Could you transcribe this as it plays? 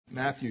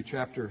Matthew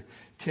chapter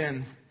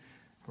 10.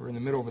 We're in the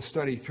middle of a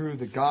study through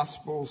the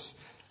Gospels,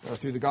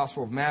 through the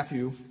Gospel of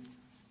Matthew,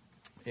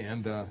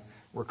 and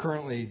we're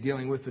currently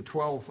dealing with the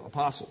 12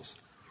 apostles.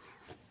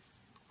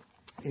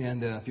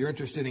 And if you're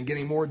interested in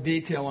getting more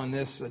detail on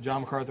this,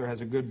 John MacArthur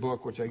has a good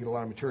book, which I get a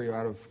lot of material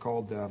out of,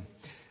 called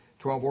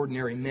 12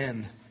 Ordinary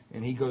Men,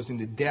 and he goes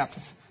into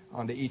depth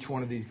onto each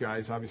one of these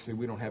guys. Obviously,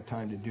 we don't have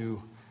time to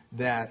do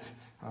that,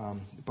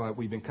 but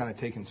we've been kind of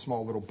taking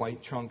small little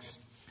bite chunks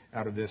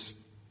out of this.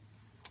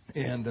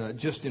 And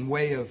just in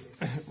way of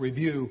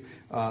review,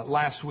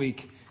 last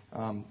week,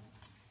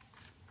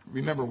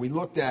 remember, we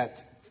looked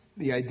at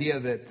the idea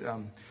that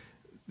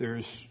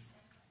there's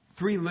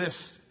three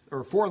lists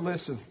of four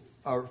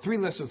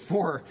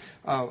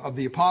of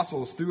the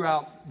apostles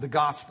throughout the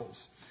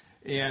Gospels.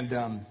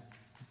 And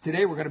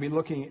today we're going to be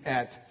looking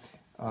at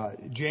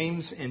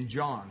James and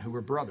John, who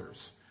were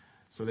brothers.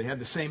 So they had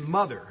the same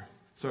mother.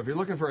 So if you're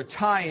looking for a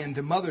tie-in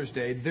to Mother's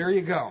Day, there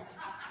you go.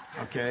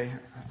 Okay,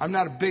 I'm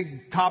not a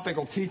big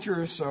topical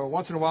teacher, so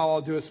once in a while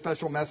I'll do a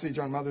special message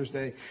on Mother's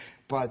Day.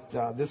 But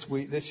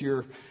this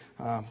year,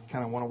 kind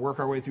of want to work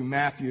our way through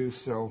Matthew.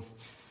 So,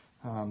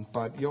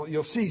 but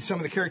you'll see some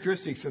of the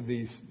characteristics of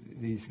these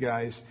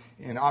guys,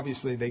 and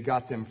obviously they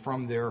got them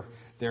from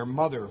their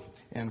mother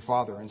and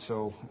father, and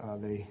so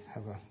they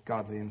have a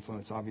godly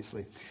influence,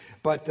 obviously.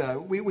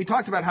 But we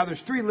talked about how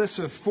there's three lists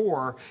of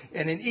four,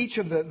 and in each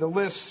of the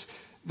lists,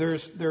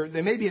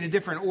 they may be in a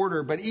different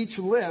order, but each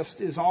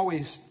list is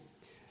always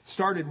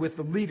started with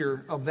the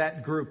leader of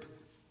that group,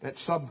 that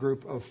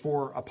subgroup of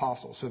four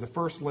apostles. So the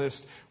first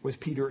list was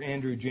Peter,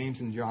 Andrew,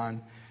 James, and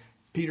John.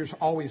 Peter's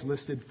always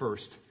listed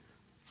first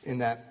in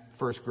that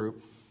first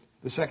group.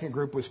 The second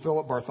group was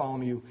Philip,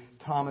 Bartholomew,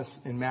 Thomas,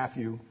 and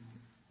Matthew.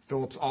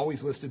 Philip's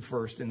always listed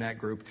first in that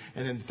group.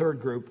 And then the third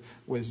group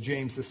was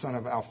James, the son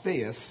of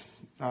Alphaeus,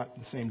 not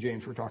the same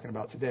James we're talking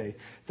about today,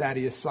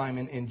 Thaddeus,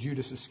 Simon, and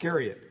Judas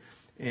Iscariot.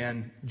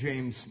 And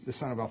James, the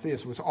son of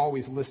Alphaeus, was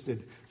always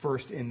listed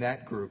first in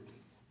that group.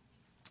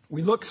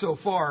 We looked so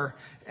far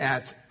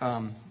at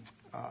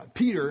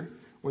Peter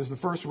was the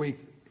first week,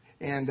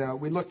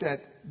 and we looked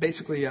at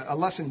basically a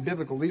lesson in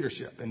biblical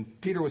leadership. And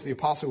Peter was the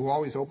apostle who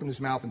always opened his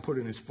mouth and put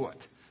in his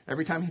foot.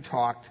 Every time he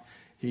talked,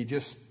 he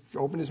just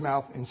opened his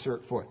mouth,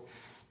 insert foot.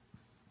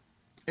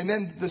 And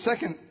then the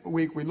second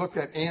week, we looked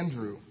at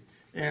Andrew,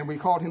 and we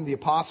called him the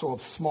apostle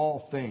of small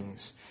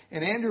things.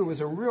 And Andrew was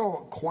a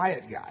real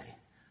quiet guy.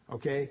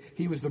 Okay,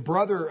 he was the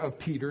brother of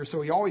Peter, so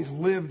he always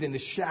lived in the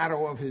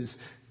shadow of his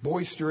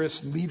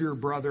boisterous leader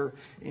brother,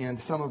 and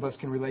some of us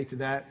can relate to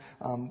that.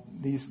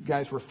 These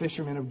guys were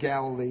fishermen of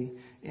Galilee,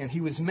 and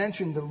he was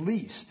mentioned the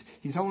least.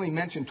 He's only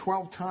mentioned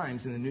 12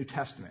 times in the New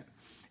Testament,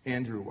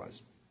 Andrew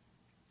was.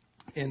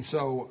 And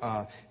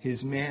so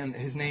his name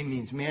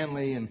means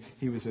manly, and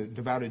he was a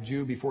devoted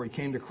Jew before he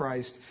came to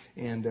Christ.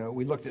 And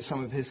we looked at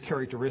some of his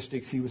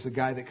characteristics. He was a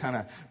guy that kind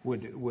of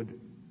would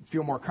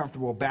feel more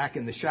comfortable back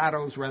in the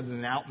shadows rather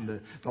than out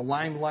in the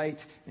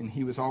limelight. And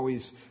he was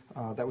always,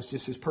 that was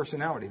just his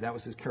personality. That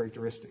was his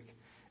characteristic.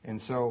 And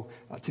so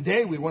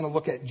today we want to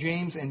look at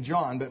James and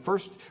John, but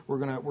first we're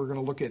going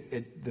to look at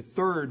the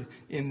third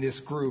in this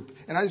group.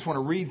 And I just want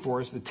to read for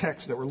us the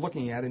text that we're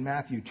looking at in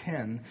Matthew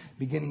 10,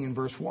 beginning in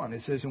verse 1.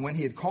 It says, "And when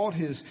he had called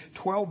his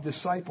 12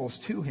 disciples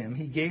to him,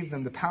 he gave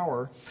them the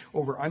power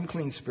over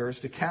unclean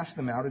spirits to cast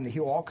them out and to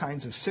heal all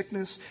kinds of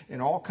sickness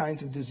and all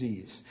kinds of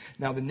disease.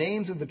 Now the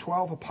names of the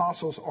 12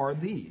 apostles are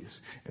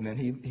these." And then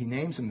he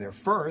names them there.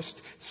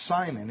 First,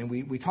 Simon. And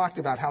we talked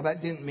about how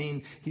that didn't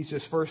mean he's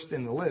just first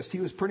in the list. He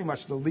was pretty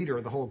much the leader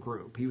of the whole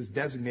group. He was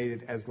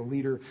designated as the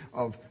leader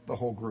of the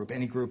whole group.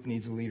 Any group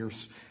needs a leader.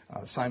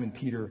 Simon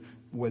Peter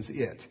was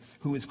it.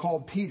 Who is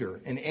called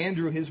Peter, and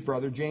Andrew his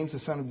brother, James the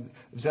son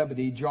of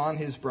Zebedee, John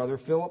his brother,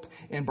 Philip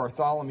and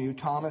Bartholomew,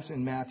 Thomas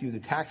and Matthew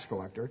the tax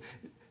collector,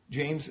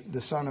 James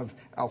the son of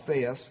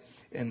Alphaeus,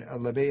 and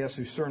Lebbaeus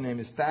whose surname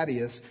is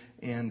Thaddeus,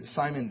 and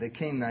Simon the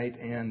Canaanite,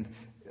 and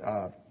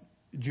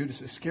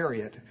Judas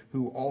Iscariot,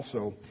 who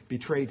also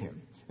betrayed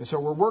him. And so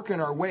we're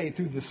working our way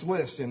through this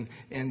list, and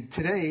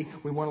today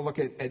we want to look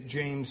at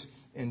James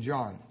and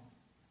John.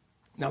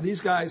 Now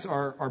these guys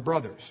are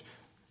brothers.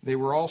 They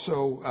were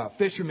also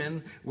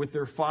fishermen with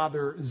their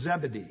father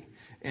Zebedee.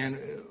 And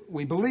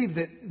we believe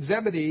that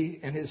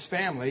Zebedee and his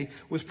family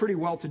was pretty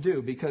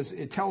well-to-do, because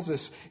it tells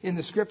us in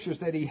the scriptures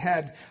that he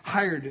had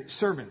hired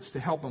servants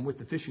to help him with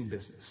the fishing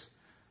business.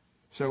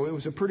 So it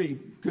was a pretty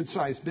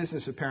good-sized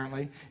business,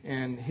 apparently,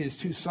 and his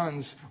two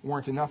sons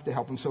weren't enough to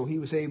help him, so he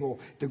was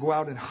able to go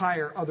out and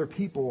hire other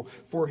people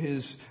for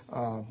his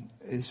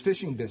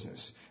fishing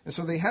business. And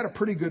so they had a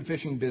pretty good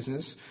fishing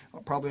business,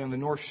 probably on the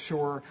north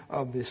shore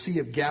of the Sea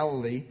of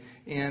Galilee.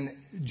 And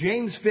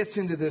James fits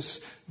into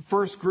this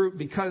first group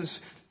because,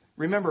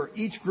 remember,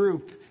 each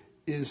group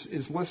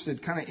is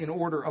listed kind of in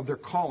order of their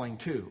calling,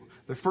 too.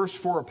 The first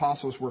four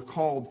apostles were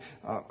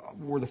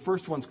the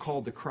first ones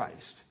called to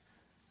Christ.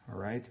 All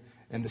right?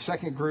 And the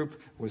second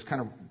group was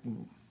kind of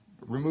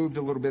removed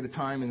a little bit of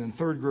time, and then the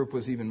third group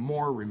was even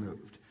more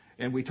removed.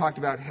 And we talked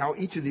about how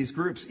each of these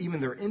groups,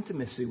 even their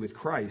intimacy with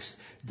Christ,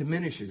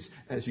 diminishes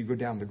as you go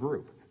down the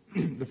group.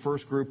 The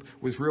first group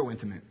was real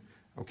intimate.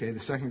 Okay, the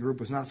second group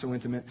was not so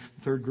intimate.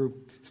 The third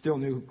group still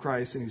knew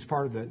Christ, and he was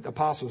part of the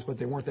apostles, but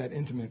they weren't that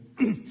intimate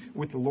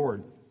with the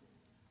Lord.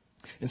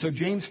 And so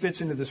James fits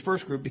into this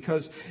first group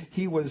because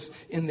he was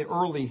in the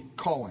early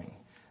calling.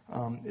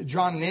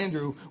 John and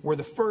Andrew were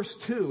the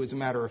first two, as a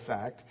matter of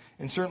fact,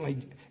 and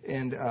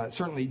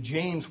certainly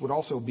James would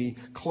also be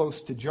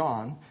close to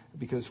John,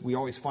 because we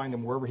always find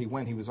him wherever he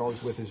went. He was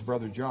always with his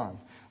brother John.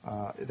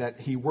 That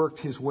he worked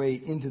his way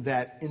into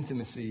that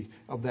intimacy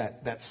of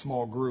that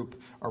small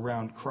group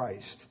around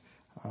Christ.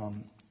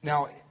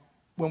 Now,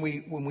 when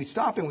we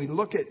stop and we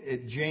look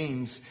at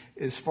James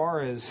as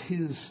far as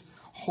his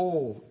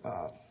whole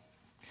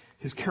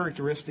his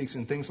characteristics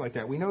and things like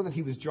that, we know that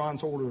he was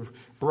John's older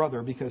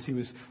brother because he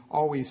was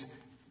always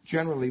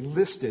generally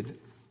listed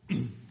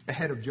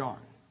ahead of John.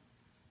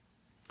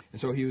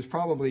 And so he was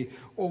probably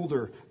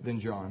older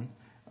than John.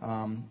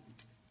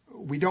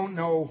 We don't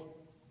know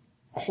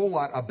a whole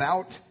lot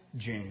about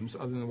James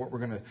other than what we're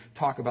going to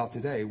talk about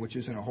today, which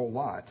isn't a whole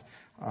lot.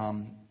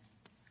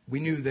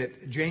 We knew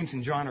that James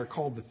and John are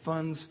called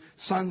the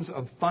sons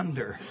of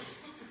thunder.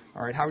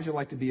 All right, how would you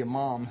like to be a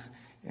mom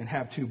and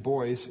have two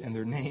boys and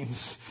their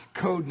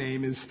code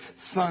name is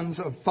Sons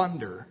of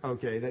Thunder?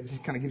 Okay, that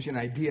just kind of gives you an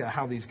idea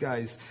how these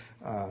guys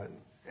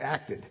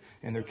acted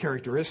and their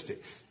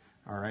characteristics.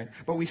 All right.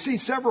 But we see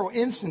several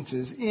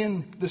instances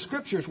in the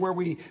scriptures where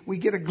we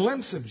get a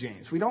glimpse of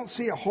James. We don't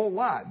see a whole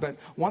lot, but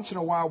once in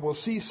a while we'll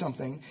see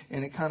something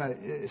and it kind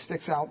of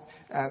sticks out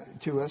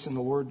to us, and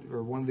the Lord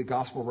or one of the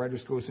gospel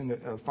writers goes into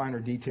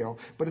finer detail.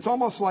 But it's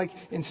almost like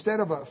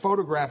instead of a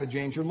photograph of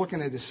James, you're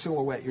looking at his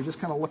silhouette. You're just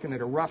kind of looking at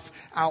a rough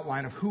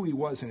outline of who he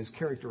was and his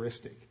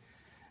characteristic.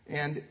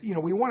 And,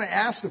 we want to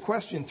ask the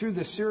question through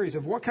this series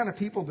of what kind of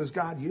people does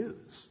God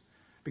use?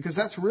 Because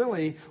that's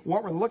really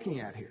what we're looking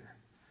at here.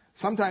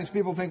 Sometimes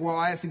people think, well,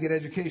 I have to get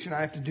education, I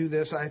have to do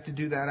this, I have to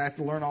do that, I have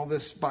to learn all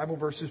this Bible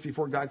verses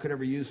before God could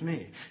ever use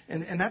me.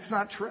 And that's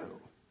not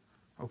true.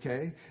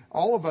 Okay?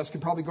 All of us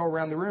could probably go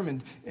around the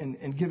room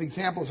and give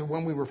examples of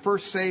when we were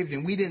first saved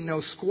and we didn't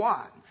know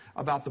squat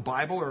about the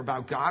Bible or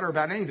about God or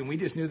about anything. We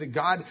just knew that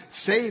God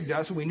saved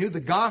us, and we knew the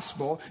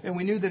gospel, and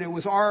we knew that it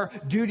was our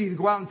duty to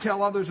go out and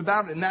tell others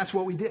about it, and that's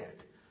what we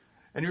did.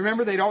 And you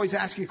remember, they'd always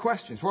ask you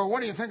questions. Well,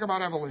 what do you think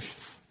about evolution?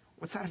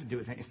 What's that have to do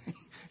with anything?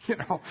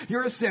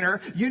 You're a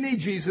sinner. You need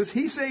Jesus.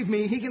 He saved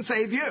me. He can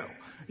save you.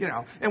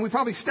 And we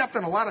probably stepped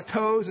on a lot of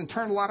toes and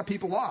turned a lot of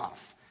people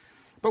off.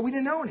 But we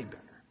didn't know any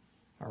better.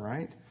 All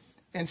right?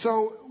 And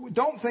so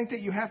don't think that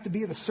you have to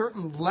be at a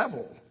certain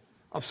level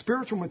of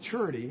spiritual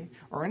maturity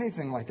or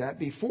anything like that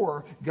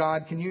before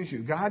God can use you.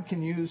 God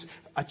can use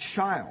a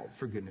child,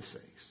 for goodness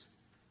sakes.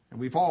 And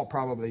we've all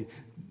probably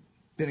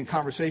been in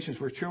conversations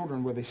with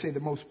children where they say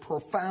the most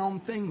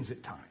profound things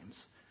at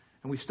times.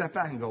 And we step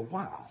back and go,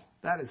 wow.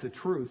 That is a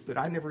truth that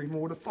I never even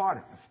would have thought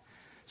of.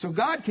 So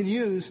God can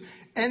use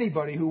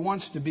anybody who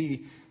wants to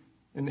be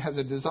and has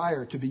a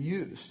desire to be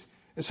used.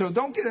 And so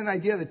don't get an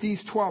idea that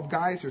these 12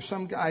 guys are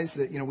some guys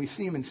that, we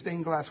see them in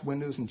stained glass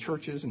windows and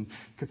churches and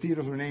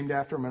cathedrals are named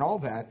after them and all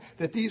that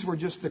these were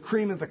just the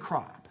cream of the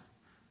crop.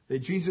 That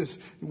Jesus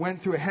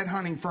went through a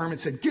headhunting firm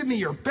and said, give me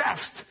your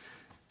best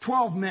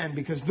 12 men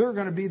because they're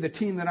going to be the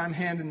team that I'm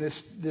handing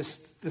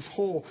this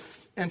whole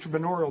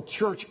entrepreneurial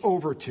church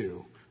over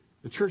to.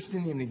 The church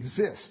didn't even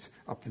exist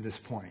up to this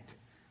point.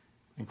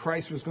 And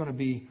Christ was going to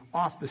be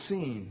off the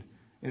scene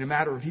in a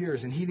matter of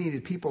years, and he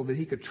needed people that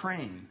he could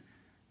train.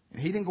 And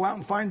he didn't go out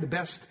and find the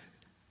best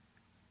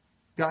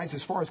guys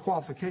as far as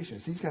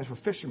qualifications. These guys were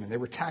fishermen. They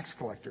were tax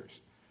collectors.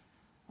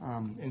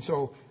 And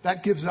so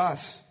that gives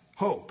us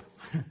hope,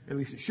 at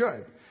least it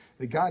should,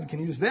 that God can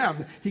use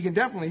them. He can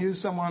definitely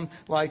use someone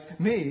like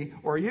me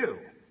or you.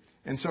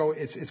 And so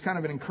it's kind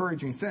of an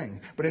encouraging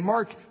thing. But in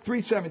Mark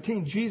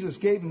 3:17, Jesus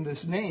gave them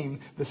this name,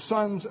 the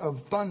Sons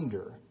of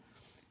Thunder.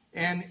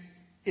 And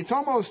it's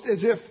almost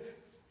as if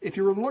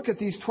you were to look at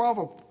these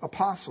 12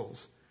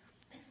 apostles,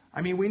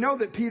 we know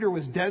that Peter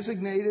was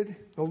designated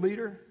the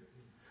leader,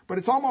 but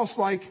it's almost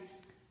like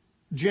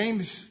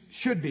James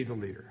should be the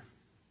leader.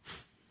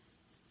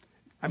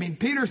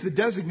 Peter's the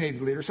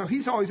designated leader, so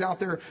he's always out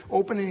there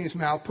opening his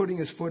mouth, putting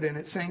his foot in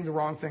it, saying the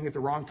wrong thing at the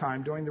wrong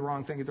time, doing the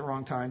wrong thing at the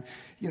wrong time,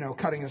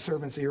 cutting a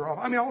servant's ear off.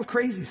 All the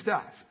crazy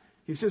stuff.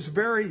 He's just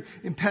very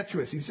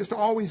impetuous. He's just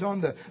always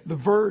on the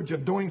verge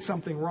of doing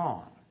something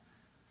wrong.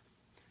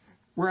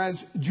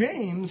 Whereas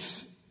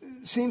James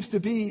seems to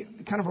be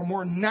kind of a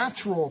more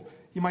natural,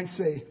 you might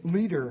say,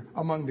 leader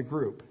among the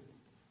group.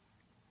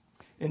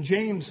 And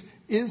James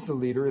is the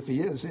leader, if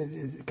he is,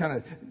 kind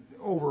of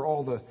over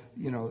all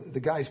the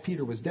guys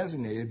Peter was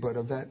designated, but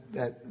of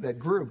that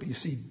group, you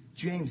see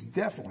James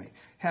definitely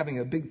having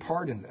a big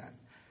part in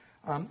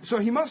that. So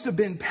he must have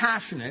been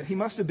passionate. He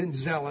must have been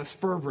zealous,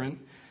 fervent,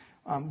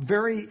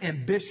 very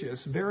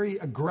ambitious, very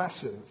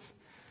aggressive.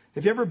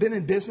 Have you ever been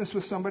in business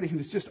with somebody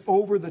who's just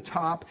over the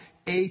top,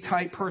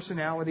 A-type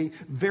personality,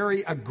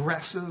 very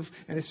aggressive,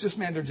 and it's just,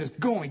 they're just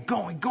going.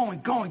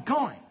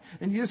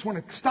 And you just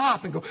want to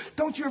stop and go,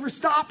 don't you ever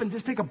stop and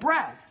just take a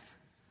breath?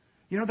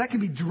 That can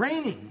be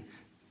draining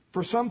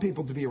for some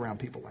people to be around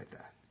people like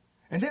that.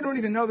 And they don't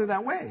even know they're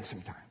that way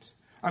sometimes.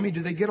 I mean,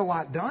 do they get a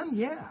lot done?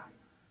 Yeah.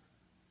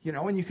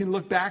 And you can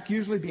look back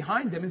usually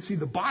behind them and see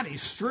the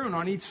bodies strewn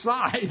on each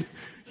side.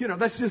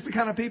 That's just the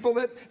kind of people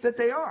that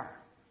they are.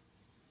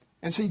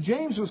 And see,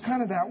 James was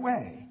kind of that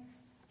way.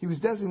 He was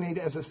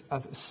designated as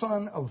a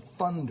son of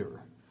thunder.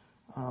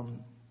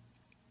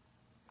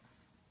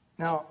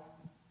 Now,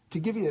 to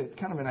give you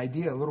kind of an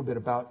idea a little bit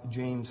about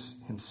James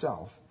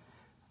himself,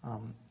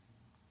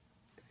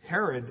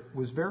 Herod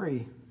was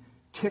very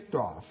ticked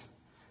off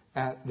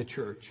at the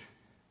church.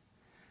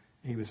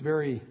 He was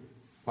very, the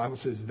Bible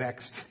says,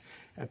 vexed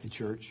at the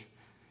church.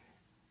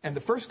 And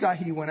the first guy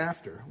he went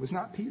after was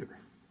not Peter.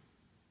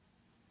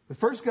 The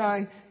first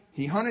guy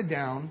he hunted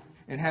down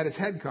and had his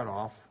head cut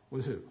off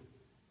was who?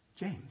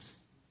 James.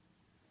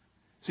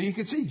 So you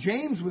can see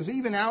James was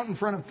even out in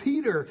front of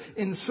Peter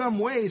in some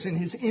ways in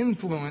his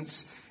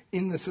influence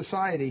in the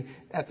society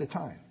at the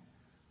time.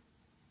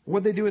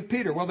 What did they do with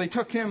Peter? Well, they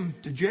took him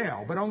to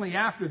jail, but only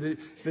after the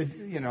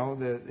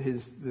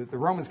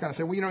Romans kind of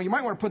said, well, you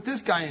might want to put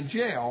this guy in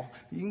jail.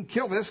 You can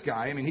kill this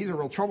guy. I mean, he's a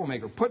real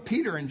troublemaker. Put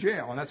Peter in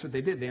jail. And that's what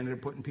they did. They ended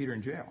up putting Peter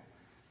in jail.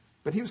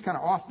 But he was kind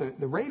of off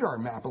the radar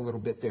map a little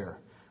bit there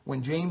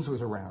when James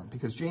was around,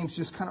 because James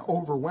just kind of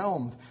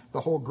overwhelmed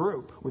the whole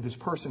group with his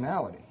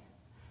personality.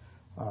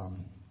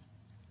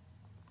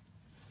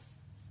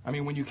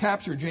 When you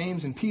capture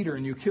James and Peter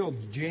and you kill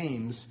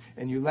James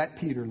and you let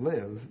Peter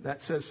live,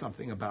 that says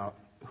something about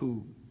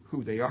who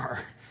they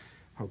are.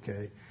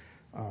 Okay?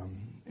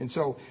 And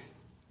so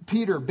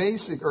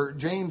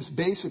James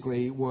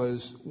basically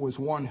was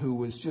one who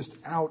was just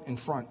out in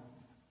front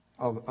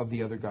of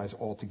the other guys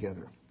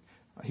altogether.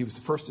 He was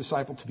the first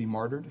disciple to be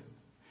martyred.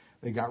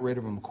 They got rid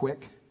of him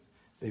quick.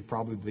 They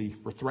probably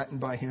were threatened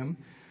by him,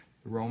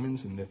 the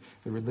Romans and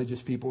the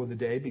religious people of the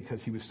day,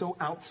 because he was so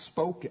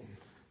outspoken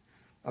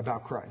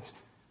about Christ.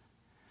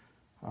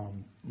 Can't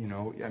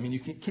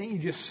you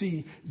just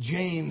see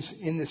James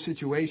in this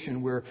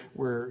situation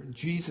where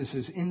Jesus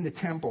is in the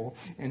temple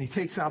and he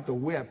takes out the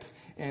whip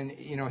and,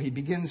 he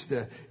begins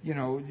to,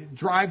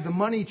 drive the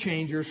money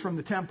changers from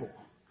the temple.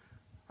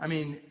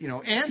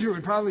 Andrew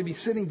would probably be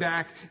sitting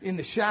back in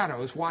the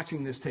shadows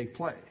watching this take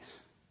place.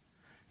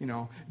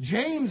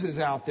 James is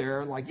out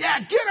there like, yeah,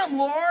 get him,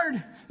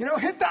 Lord.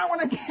 Hit that one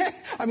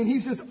again.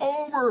 He's just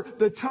over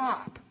the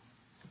top.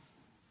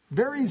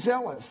 Very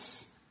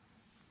zealous.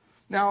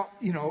 Now,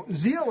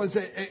 zeal is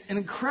an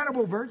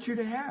incredible virtue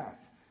to have.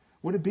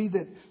 Would it be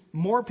that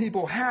more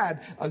people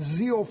had a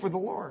zeal for the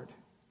Lord?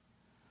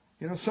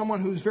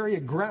 Someone who's very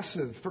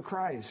aggressive for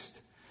Christ.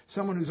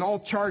 Someone who's all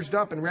charged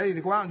up and ready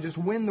to go out and just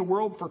win the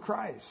world for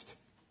Christ.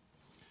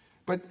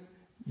 But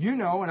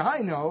and I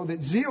know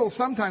that zeal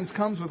sometimes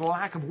comes with a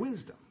lack of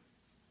wisdom.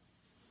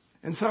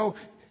 And so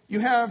you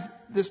have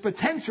this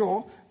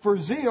potential for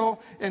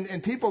zeal,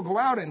 and people go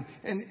out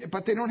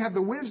but they don't have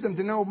the wisdom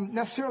to know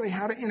necessarily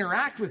how to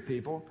interact with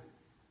people.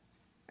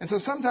 And so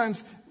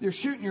sometimes you're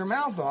shooting your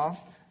mouth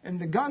off and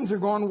the guns are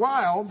going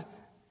wild,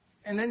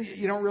 and then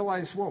you don't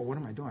realize, whoa, what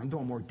am I doing? I'm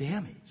doing more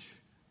damage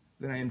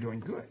than I am doing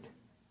good.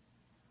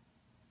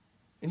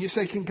 And you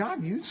say, can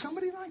God use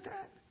somebody like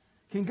that?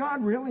 Can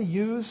God really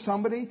use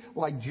somebody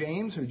like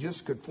James who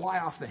just could fly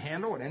off the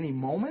handle at any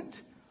moment?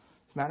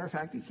 As a matter of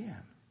fact, he can.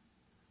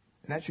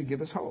 And that should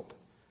give us hope.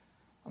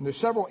 And there's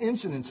several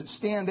incidents that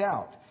stand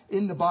out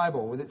in the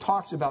Bible that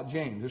talks about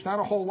James. There's not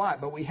a whole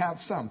lot, but we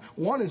have some.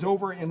 One is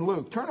over in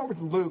Luke. Turn over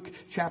to Luke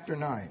chapter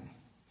 9.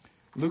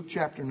 Luke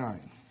chapter 9.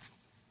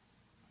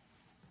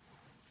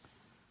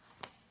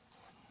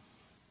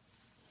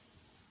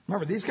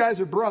 Remember, these guys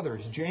are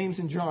brothers, James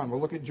and John. We'll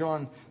look at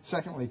John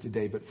secondly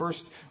today, but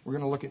first we're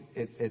going to look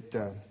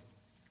at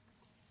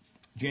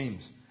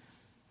James.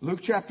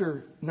 Luke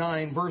chapter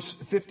 9, verse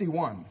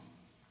 51.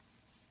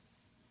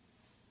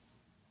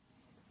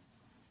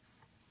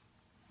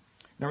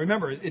 Now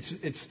remember,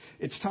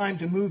 it's time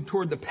to move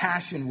toward the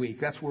Passion Week.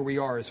 That's where we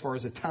are as far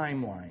as a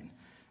timeline.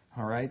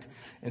 All right?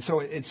 And so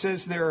it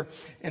says there,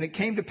 and it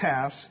came to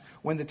pass,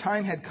 when the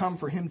time had come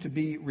for him to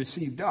be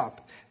received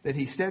up, that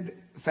he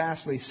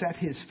steadfastly set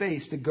his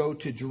face to go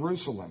to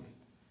Jerusalem.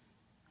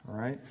 All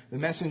right? The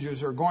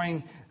messengers are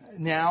going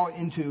now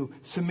into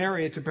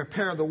Samaria to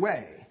prepare the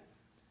way.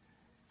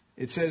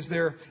 It says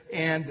there,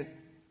 and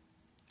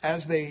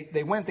as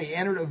they went, they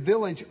entered a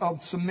village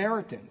of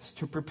Samaritans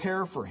to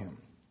prepare for him.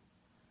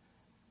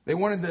 They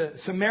wanted the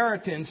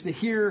Samaritans to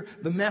hear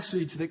the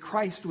message that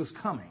Christ was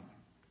coming.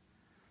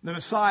 The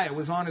Messiah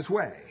was on his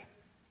way.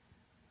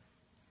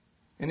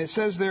 And it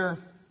says there,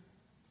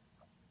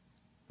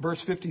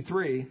 verse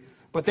 53,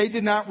 but they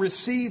did not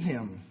receive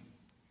him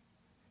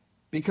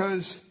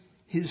because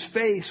his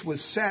face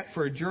was set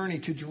for a journey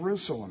to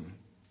Jerusalem.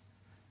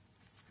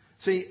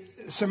 See,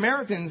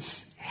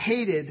 Samaritans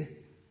hated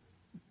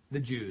the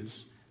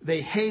Jews.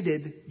 They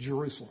hated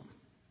Jerusalem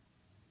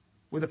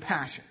with a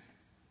passion.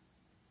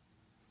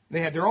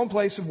 They had their own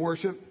place of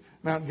worship,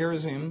 Mount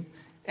Gerizim,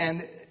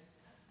 and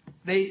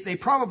they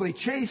probably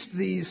chased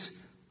these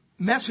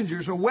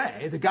messengers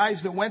away, the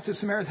guys that went to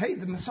Samaria. Hey,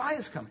 the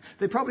Messiah's coming.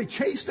 They probably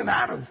chased them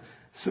out of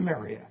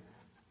Samaria.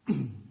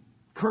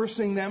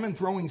 cursing them and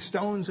throwing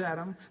stones at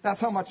them.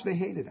 That's how much they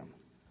hated him.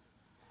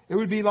 It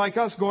would be like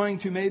us going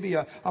to maybe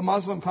a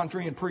Muslim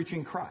country and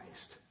preaching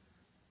Christ.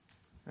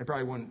 They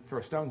probably wouldn't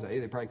throw stones at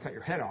you. They'd probably cut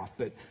your head off.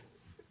 But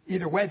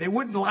either way, they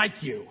wouldn't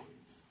like you.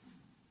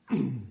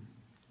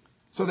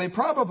 So they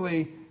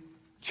probably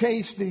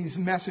chased these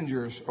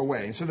messengers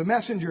away. So the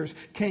messengers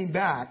came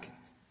back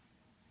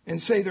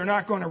and say they're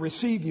not going to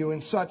receive you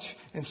in such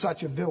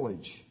a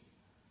village.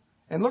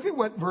 And look at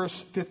what verse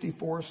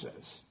 54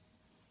 says.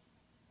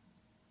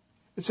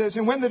 It says,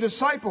 and when the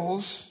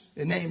disciples,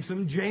 it names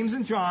them, James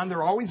and John,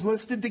 they're always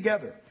listed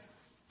together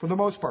for the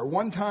most part.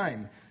 One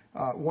time,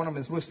 one of them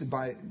is listed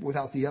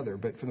without the other,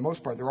 but for the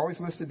most part, they're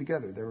always listed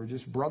together. They were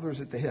just brothers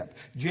at the hip.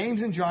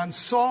 James and John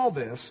saw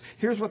this.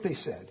 Here's what they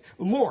said.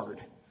 Lord,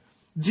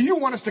 do you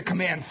want us to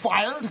command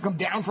fire to come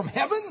down from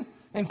heaven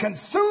and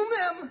consume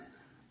them?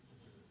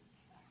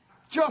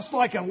 Just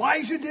like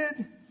Elijah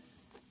did?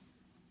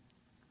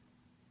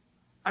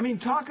 I mean,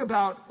 talk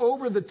about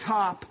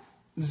over-the-top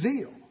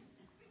zeal.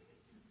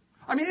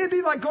 I mean, it'd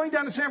be like going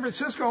down to San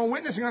Francisco and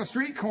witnessing on a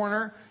street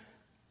corner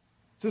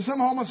to some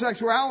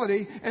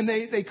homosexuality, and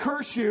they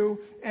curse you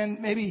and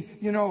maybe,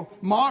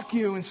 mock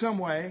you in some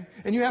way,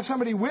 and you have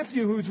somebody with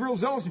you who's real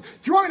zealous. Do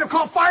you want me to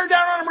call fire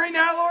down on them right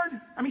now,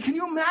 Lord? I mean, can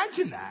you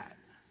imagine that?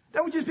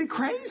 That would just be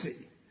crazy.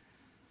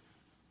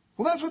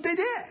 Well, that's what they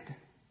did.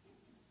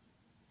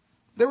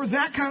 They were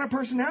that kind of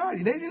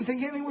personality. They didn't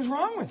think anything was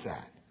wrong with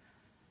that.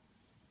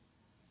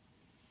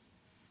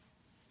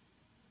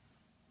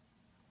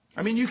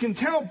 I mean, you can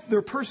tell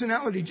their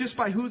personality just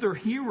by who their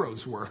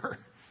heroes were.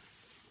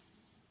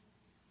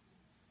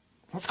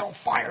 Let's call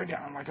fire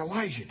down like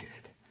Elijah did.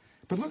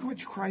 But look at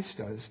what Christ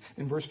does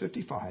in verse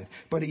 55.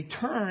 But he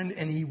turned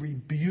and he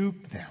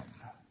rebuked them.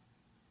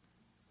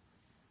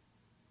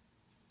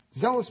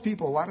 Zealous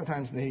people, a lot of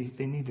times, they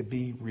need to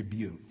be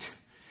rebuked.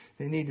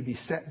 They need to be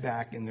set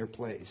back in their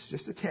place,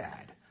 just a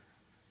tad.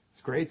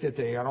 It's great that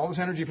they got all this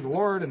energy for the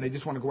Lord and they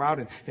just want to go out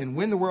and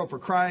win the world for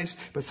Christ.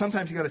 But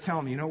sometimes you got to tell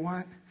them, you know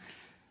what?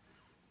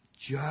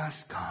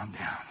 Just calm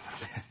down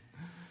a little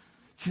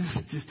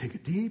bit. Just take a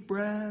deep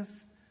breath.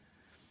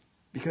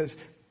 Because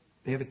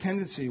they have a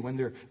tendency when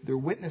they're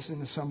witnessing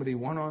to somebody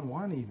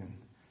one-on-one even,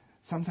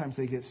 sometimes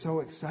they get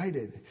so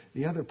excited.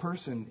 The other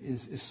person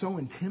is so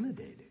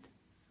intimidated.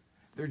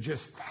 They're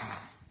just,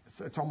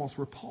 it's almost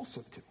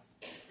repulsive to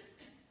them.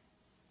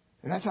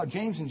 And that's how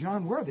James and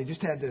John were. They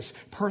just had this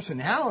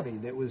personality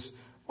that was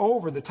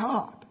over the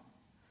top.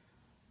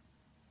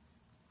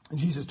 And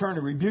Jesus turned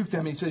to rebuke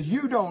them. He says,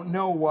 you don't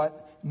know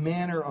what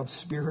manner of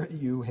spirit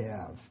you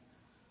have.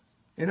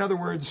 In other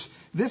words,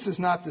 this is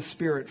not the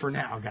spirit for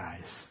now,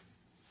 guys.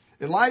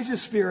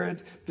 Elijah's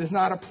spirit does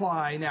not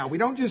apply now. We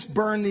don't just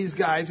burn these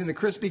guys into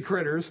crispy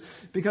critters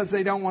because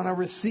they don't want to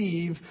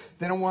receive,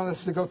 they don't want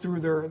us to go through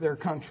their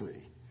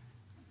country.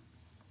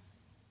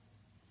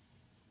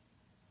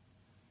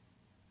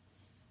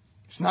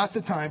 It's not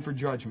the time for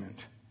judgment.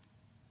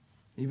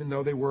 Even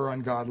though they were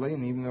ungodly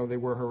and even though they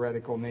were a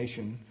heretical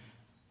nation,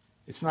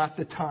 it's not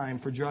the time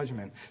for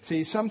judgment.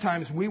 See,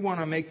 sometimes we want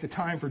to make the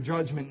time for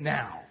judgment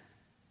now.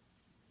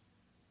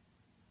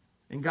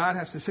 And God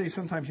has to say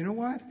sometimes, you know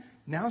what?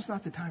 Now's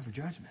not the time for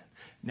judgment.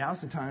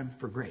 Now's the time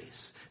for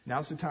grace.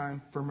 Now's the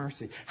time for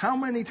mercy. How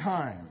many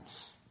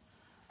times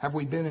have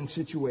we been in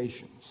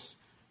situations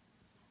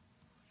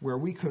where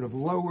we could have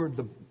lowered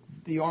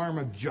the arm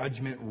of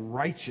judgment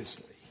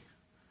righteously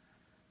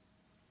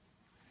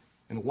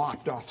and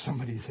lopped off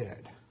somebody's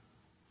head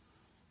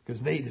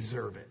because they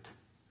deserve it?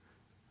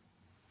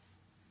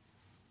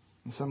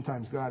 And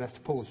sometimes God has to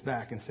pull us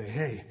back and say,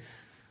 hey,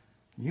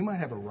 you might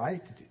have a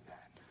right to do that.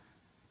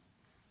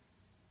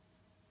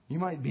 You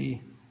might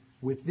be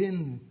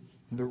within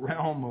the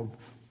realm of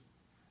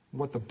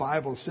what the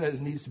Bible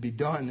says needs to be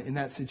done in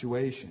that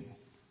situation.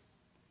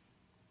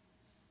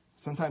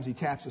 Sometimes he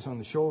taps us on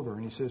the shoulder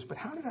and he says, but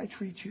how did I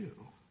treat you?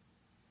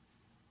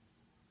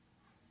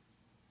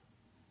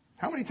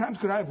 How many times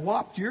could I have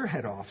lopped your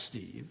head off,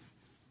 Steve,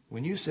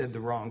 when you said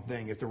the wrong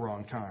thing at the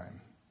wrong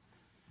time?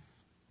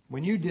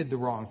 When you did the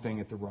wrong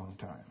thing at the wrong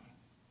time?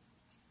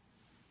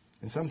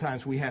 And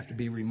sometimes we have to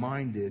be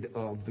reminded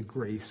of the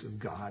grace of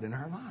God in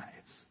our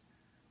lives.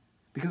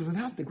 Because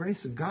without the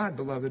grace of God,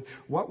 beloved,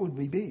 what would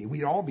we be?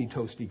 We'd all be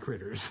toasty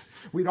critters.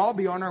 We'd all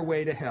be on our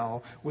way to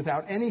hell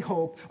without any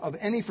hope of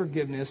any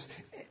forgiveness,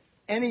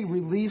 any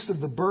release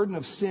of the burden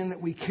of sin that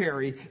we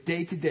carry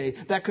day to day.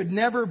 That could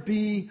never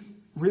be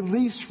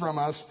released from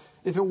us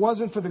if it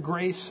wasn't for the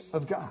grace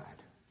of God.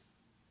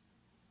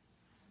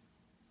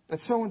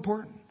 That's so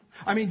important.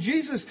 I mean,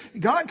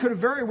 God could have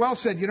very well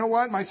said, you know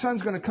what? My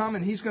son's going to come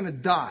and he's going to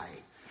die.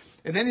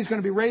 And then he's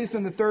going to be raised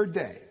on the third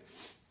day.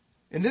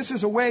 And this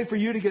is a way for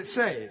you to get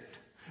saved.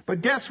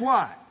 But guess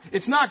what?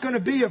 It's not going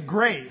to be of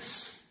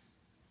grace.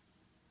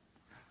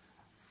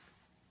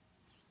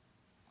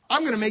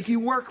 I'm going to make you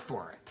work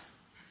for it.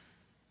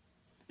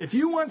 If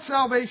you want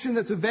salvation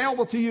that's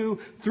available to you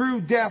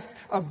through death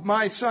of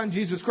my son,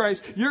 Jesus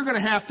Christ, you're going to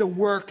have to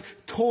work,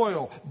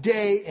 toil,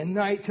 day and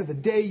night to the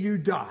day you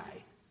die.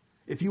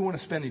 If you want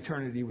to spend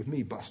eternity with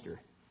me, Buster.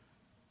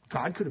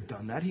 God could have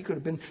done that. He could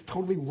have been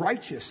totally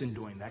righteous in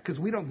doing that because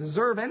we don't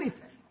deserve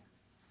anything.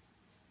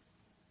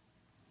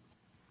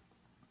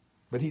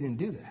 But he didn't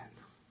do that.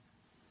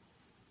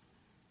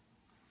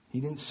 He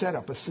didn't set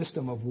up a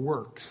system of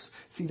works.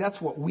 See,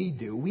 that's what we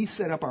do. We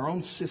set up our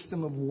own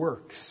system of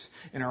works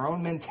and our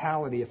own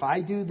mentality. If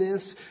I do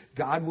this,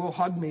 God will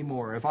hug me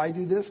more. If I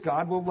do this,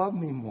 God will love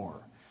me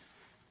more.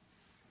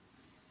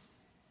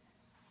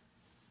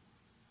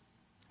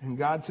 And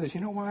God says, you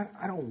know what?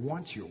 I don't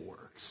want your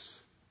works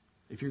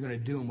if you're going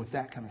to do them with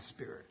that kind of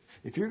spirit.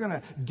 If you're going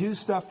to do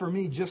stuff for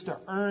me just to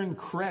earn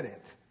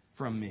credit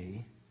from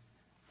me,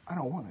 I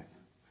don't want it.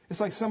 It's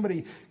like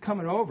somebody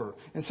coming over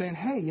and saying,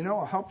 hey,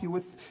 I'll help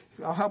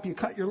you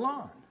cut your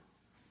lawn.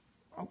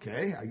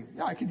 Okay,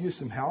 I could use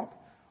some help.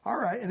 All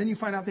right. And then you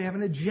find out they have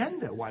an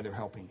agenda why they're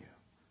helping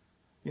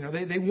you.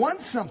 They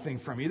want something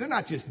from you. They're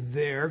not just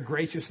there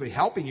graciously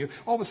helping you.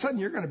 All of a sudden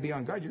you're going to be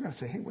on guard. You're going to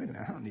say, hey, wait a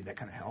minute, I don't need that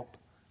kind of help.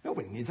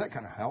 Nobody needs that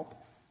kind of help.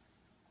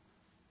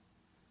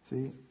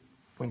 See,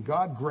 when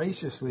God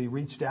graciously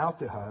reached out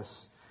to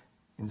us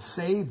and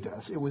saved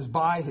us, it was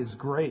by his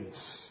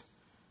grace.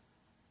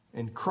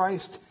 And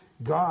Christ,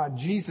 God,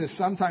 Jesus,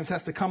 sometimes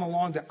has to come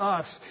along to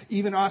us,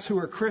 even us who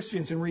are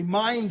Christians, and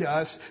remind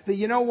us that,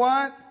 you know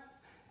what?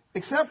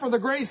 Except for the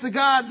grace of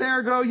God,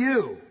 there go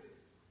you.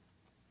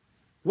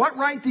 What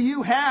right do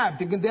you have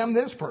to condemn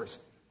this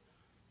person?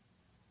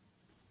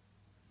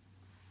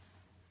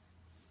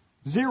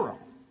 Zero.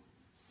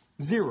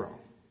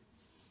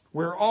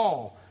 We're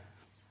all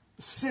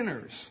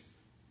sinners,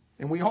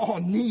 and we all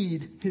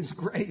need his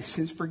grace,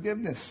 his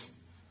forgiveness.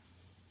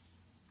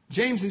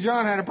 James and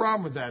John had a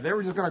problem with that. They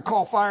were just going to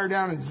call fire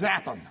down and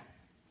zap them.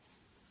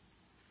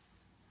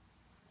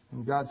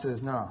 And God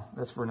says, no,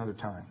 that's for another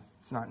time.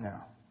 It's not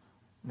now.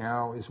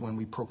 Now is when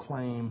we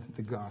proclaim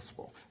the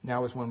gospel.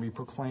 Now is when we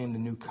proclaim the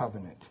new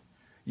covenant.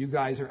 You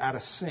guys are out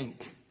of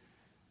sync.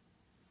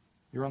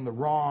 You're on the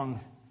wrong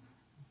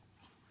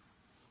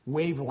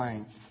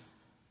wavelength.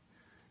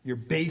 Your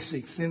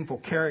basic sinful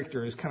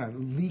character is kind of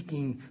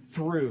leaking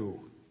through.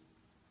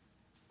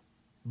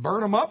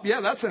 Burn them up?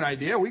 Yeah, that's an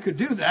idea. We could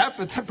do that,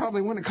 but that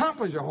probably wouldn't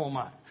accomplish a whole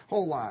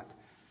lot.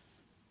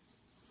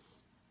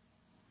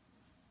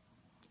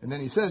 And then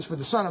he says, for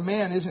the Son of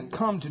Man isn't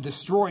come to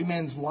destroy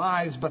men's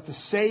lives, but to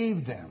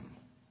save them.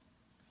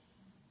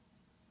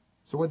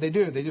 So what they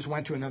do? They just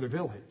went to another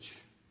village.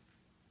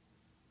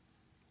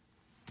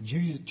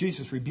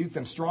 Jesus rebuked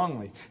them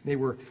strongly. They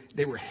were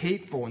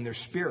hateful in their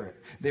spirit.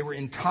 They were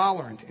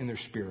intolerant in their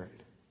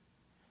spirit.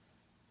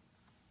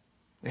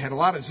 They had a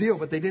lot of zeal,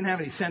 but they didn't have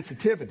any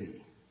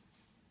sensitivity.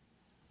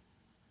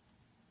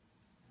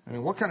 I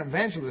mean, what kind of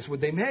evangelist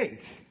would they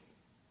make?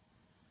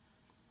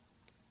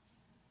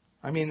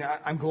 I mean,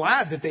 I'm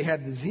glad that they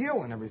had the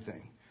zeal and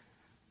everything.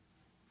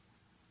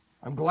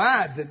 I'm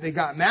glad that they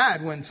got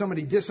mad when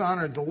somebody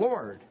dishonored the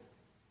Lord.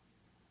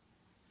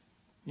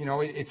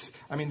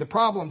 The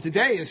problem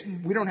today is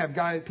we don't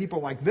have people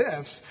like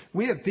this.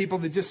 We have people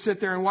that just sit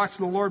there and watch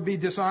the Lord be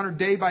dishonored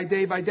day by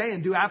day by day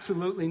and do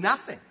absolutely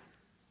nothing.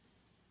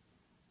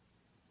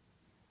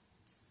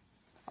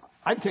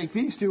 I'd take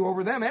these two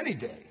over them any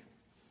day.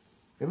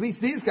 At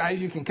least these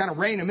guys, you can kind of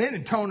rein them in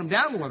and tone them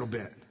down a little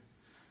bit.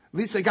 At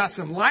least they got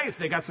some life.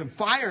 They got some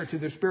fire to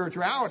their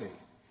spirituality.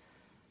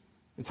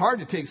 It's hard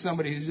to take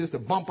somebody who's just a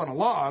bump on a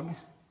log,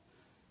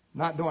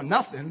 not doing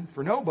nothing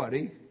for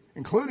nobody,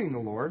 including the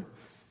Lord,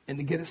 and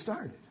to get it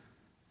started.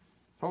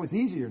 It's always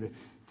easier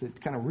to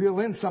kind of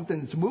reel in something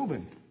that's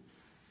moving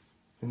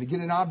than to get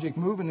an object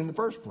moving in the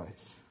first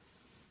place.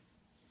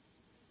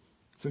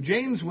 So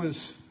James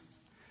was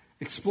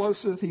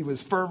explosive. He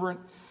was fervent.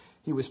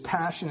 He was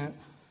passionate.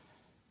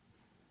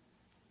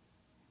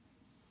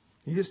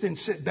 He just didn't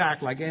sit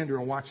back like Andrew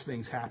and watch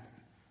things happen.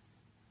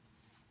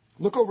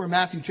 Look over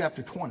Matthew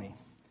chapter 20.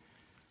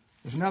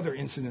 There's another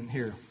incident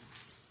here.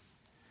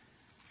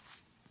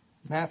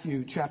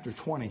 Matthew chapter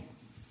 20.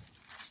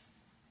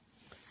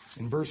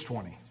 In verse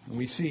 20. And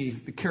we see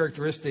the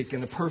characteristic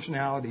and the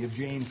personality of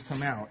James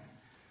come out.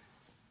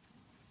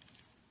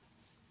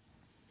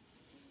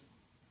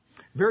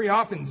 Very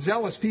often,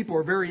 zealous people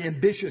are very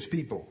ambitious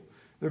people.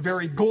 They're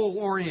very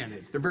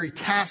goal-oriented. They're very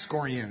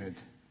task-oriented.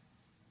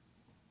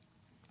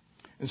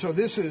 And so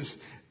this is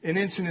an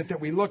incident that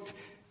we looked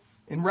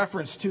in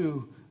reference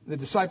to the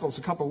disciples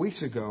a couple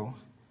weeks ago.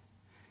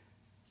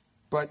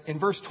 But in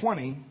verse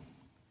 20,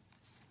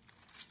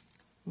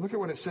 look at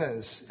what it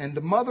says. And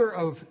the mother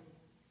of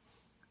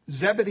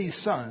Zebedee's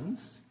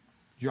sons,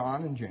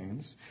 John and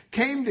James,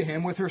 came to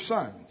him with her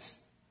sons,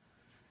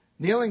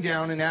 kneeling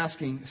down and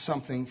asking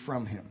something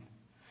from him.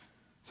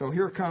 So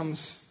here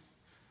comes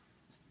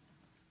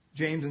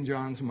James and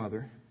John's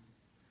mother,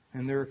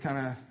 and they're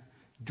kind of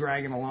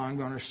dragging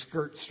along on her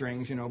skirt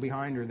strings,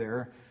 behind her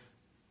there,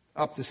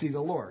 up to see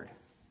the Lord.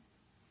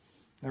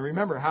 Now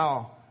remember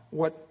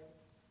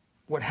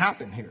what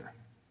happened here,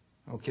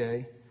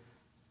 okay?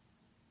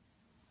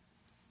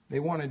 They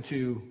wanted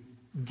to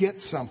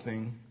get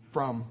something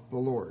from the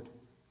Lord.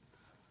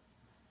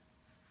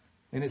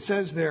 And it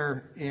says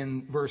there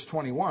in verse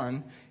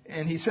 21,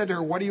 and he said to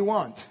her, "What do you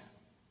want?"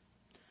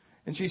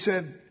 And she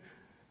said,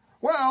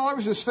 well, I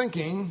was just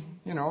thinking,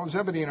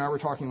 Zebedee and I were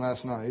talking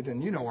last night,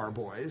 and you know our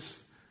boys.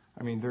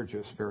 I mean, they're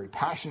just very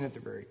passionate.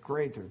 They're very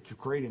great. They're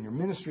great in your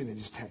ministry. They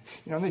just have,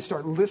 and they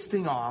start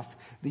listing off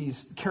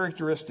these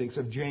characteristics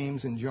of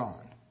James and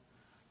John.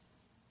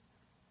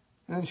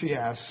 And then she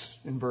asks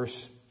in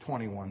verse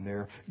 21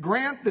 there,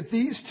 grant that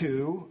these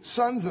two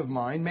sons of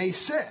mine may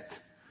sit,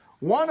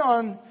 one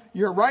on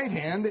your right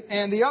hand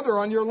and the other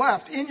on your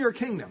left in your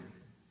kingdom,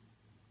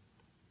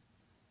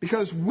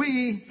 because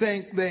we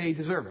think they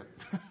deserve it.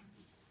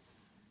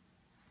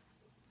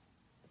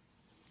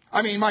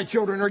 I mean, my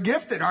children are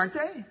gifted, aren't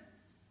they?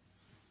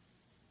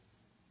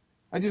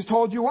 I just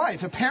told you why.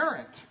 It's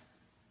apparent.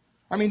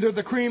 I mean, they're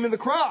the cream of the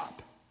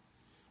crop.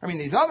 I mean,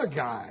 these other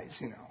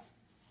guys,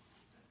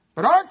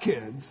 But our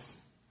kids,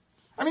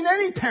 I mean,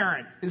 any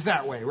parent is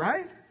that way,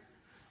 right?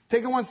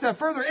 Take it one step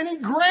further. Any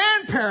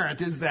grandparent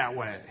is that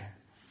way.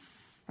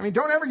 I mean,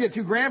 don't ever get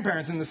two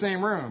grandparents in the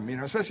same room,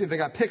 especially if they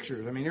got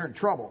pictures. I mean, you're in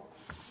trouble.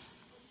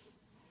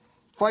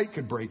 Fight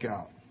could break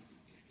out.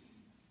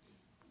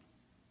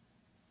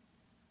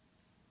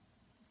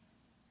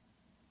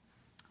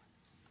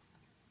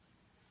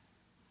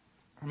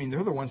 I mean,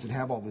 they're the ones that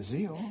have all the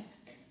zeal.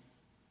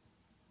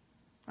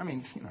 I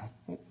mean,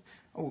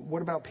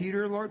 what about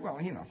Peter, Lord? Well,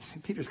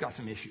 Peter's got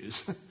some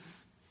issues.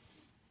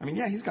 I mean,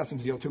 yeah, he's got some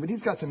zeal too, but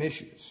he's got some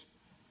issues.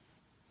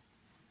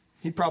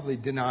 He'd probably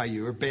deny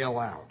you or bail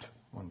out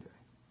one day.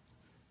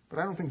 But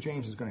I don't think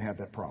James is going to have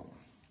that problem.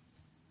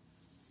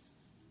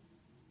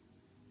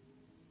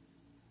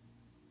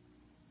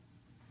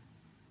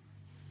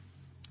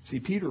 See,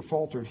 Peter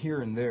faltered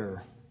here and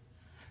there.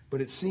 But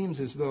it seems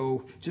as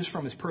though, just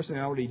from his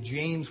personality,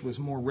 James was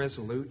more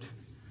resolute.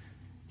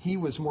 He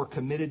was more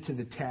committed to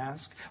the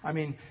task. I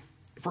mean,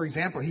 for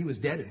example, he was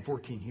dead in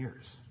 14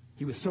 years.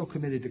 He was so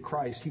committed to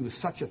Christ. He was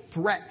such a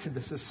threat to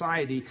the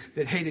society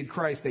that hated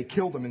Christ, they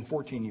killed him in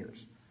 14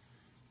 years.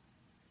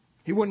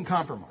 He wouldn't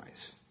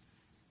compromise.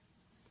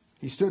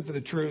 He stood for the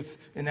truth,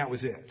 and that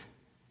was it.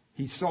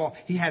 He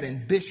had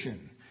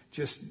ambition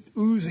just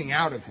oozing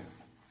out of him.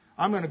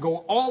 I'm going to go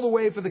all the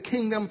way for the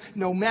kingdom,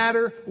 no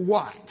matter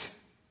what.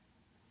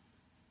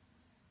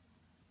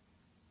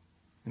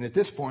 And at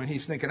this point,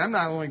 he's thinking, I'm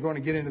not only going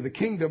to get into the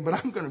kingdom, but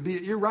I'm going to be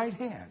at your right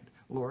hand,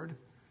 Lord,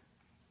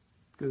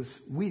 because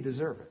we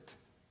deserve it.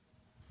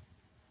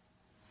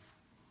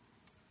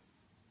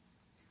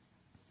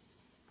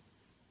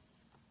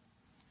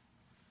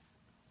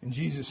 And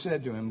Jesus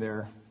said to him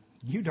there,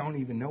 you don't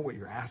even know what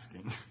you're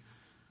asking.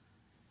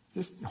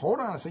 Just hold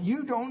on a second.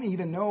 You don't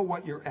even know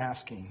what you're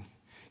asking.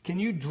 Can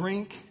you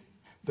drink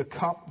the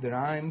cup that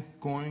I'm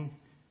going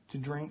to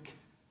drink?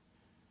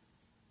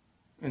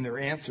 And their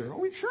answer,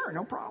 oh, sure,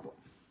 no problem.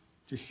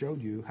 Just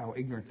showed you how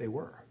ignorant they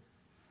were.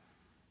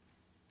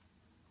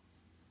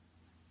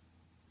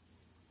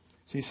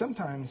 See,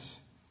 sometimes,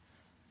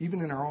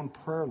 even in our own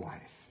prayer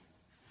life,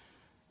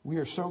 we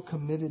are so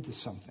committed to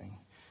something.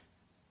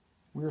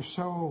 We are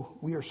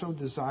so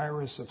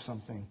desirous of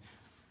something.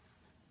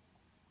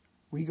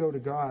 We go to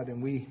God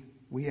and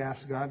we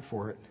ask God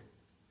for it.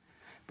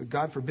 But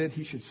God forbid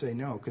he should say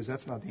no, because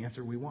that's not the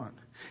answer we want.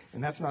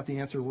 And that's not the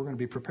answer we're going to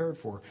be prepared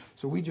for.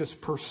 So we just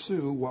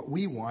pursue what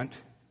we want,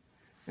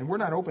 and we're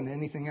not open to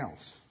anything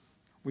else.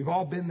 We've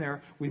all been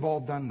there. We've all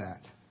done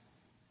that.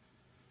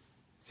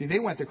 See, they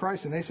went to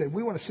Christ and they said,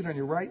 we want to sit on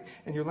your right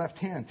and your left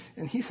hand.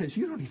 And he says,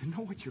 you don't even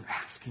know what you're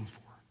asking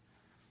for.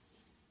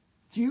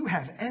 Do you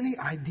have any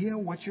idea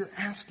what you're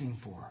asking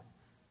for?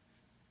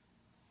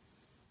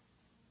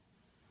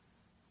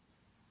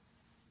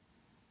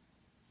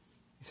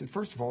 He said,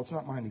 first of all, it's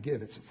not mine to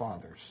give, it's the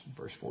Father's,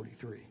 verse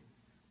 43.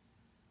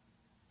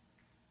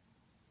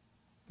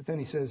 But then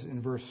he says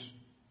in verse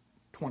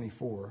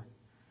 24,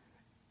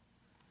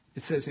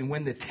 it says, and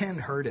when the 10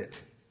 heard it,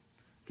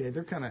 okay,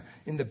 they're kind of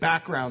in the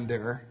background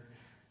there,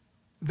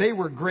 they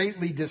were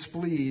greatly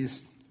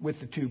displeased with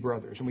the two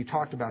brothers. And we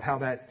talked about how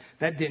that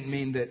didn't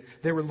mean that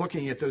they were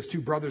looking at those two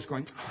brothers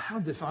going, oh, how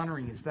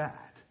dishonoring is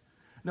that?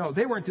 No,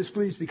 they weren't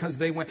displeased because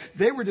they went.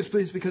 They were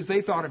displeased because they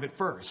thought of it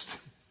first.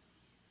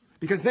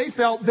 Because they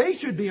felt they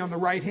should be on the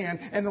right hand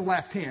and the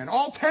left hand.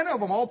 All 10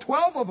 of them, all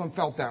 12 of them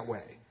felt that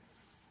way.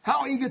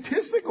 How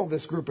egotistical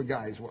this group of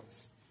guys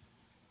was.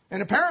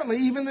 And apparently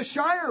even the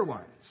shyer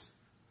ones.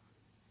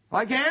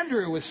 Like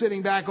Andrew was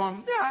sitting back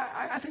on,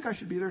 yeah, I think I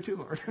should be there too,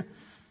 Lord.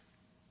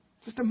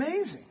 Just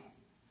amazing.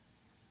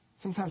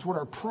 Sometimes what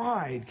our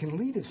pride can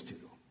lead us to.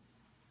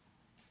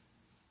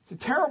 It's a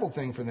terrible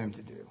thing for them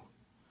to do.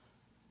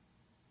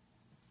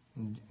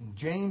 And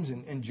James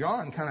and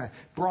John kind of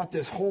brought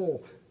this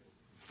whole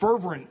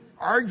fervent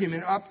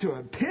argument up to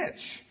a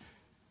pitch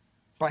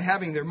by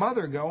having their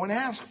mother go and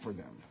ask for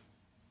them.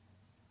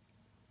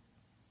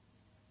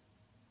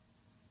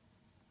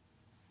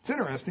 It's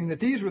interesting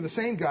that these were the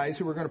same guys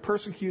who were going to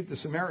persecute the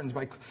Samaritans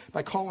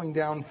by calling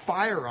down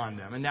fire on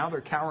them. And now they're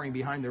cowering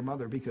behind their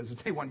mother because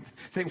they want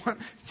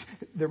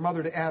their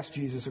mother to ask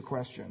Jesus a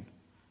question.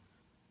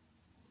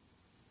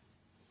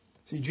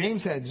 See,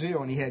 James had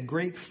zeal and he had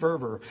great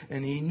fervor,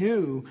 and he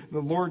knew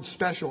the Lord's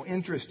special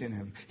interest in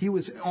him. He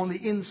was on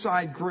the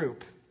inside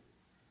group.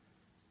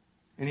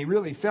 And he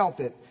really felt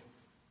that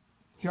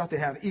he ought to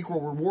have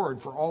equal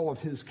reward for all of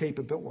his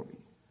capability,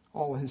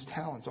 all of his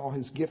talents, all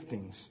his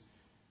giftings.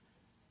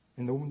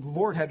 And the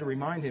Lord had to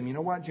remind him, you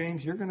know what,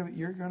 James, you're going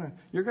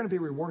to be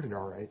rewarded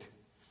all right.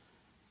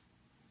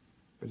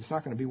 But it's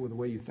not going to be the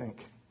way you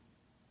think.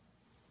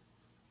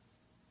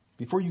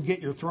 Before you get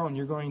your throne,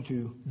 you're going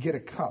to get a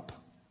cup.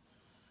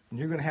 And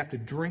you're going to have to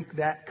drink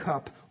that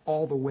cup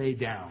all the way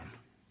down.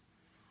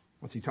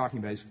 What's he talking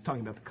about? He's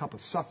talking about the cup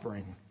of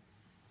suffering.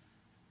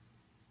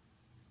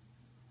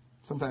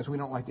 Sometimes we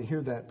don't like to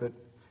hear that, but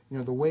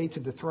the way to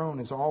the throne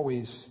is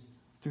always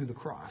through the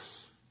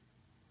cross.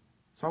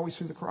 It's always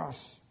through the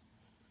cross.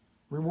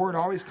 Reward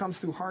always comes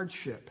through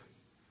hardship.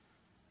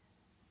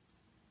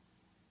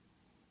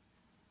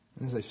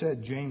 And as I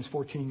said, James,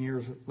 14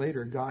 years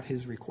later, got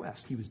his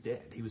request. He was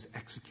dead. He was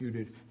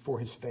executed for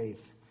his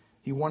faith.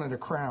 He wanted a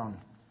crown.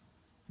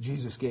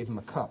 Jesus gave him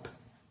a cup.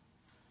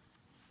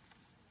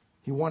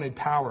 He wanted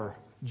power.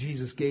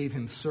 Jesus gave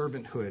him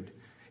servanthood.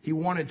 He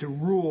wanted to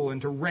rule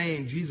and to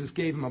reign. Jesus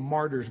gave him a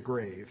martyr's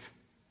grave.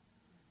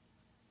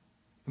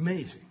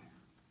 Amazing.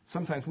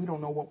 Sometimes we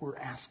don't know what we're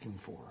asking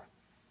for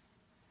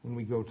when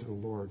we go to the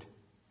Lord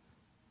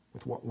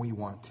with what we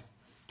want.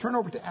 Turn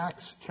over to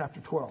Acts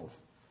chapter 12.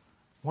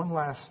 One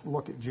last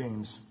look at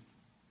James,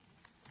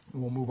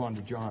 and we'll move on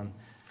to John.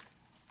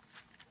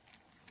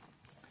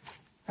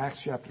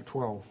 Acts chapter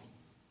 12.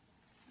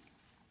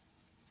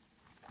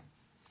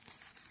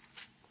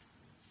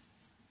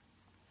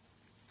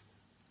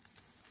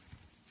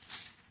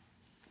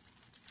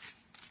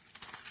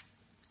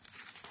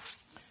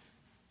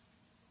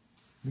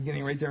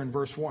 Beginning right there in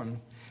verse 1.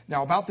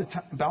 Now about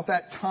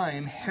that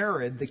time,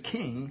 Herod the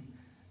king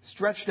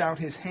stretched out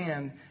his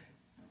hand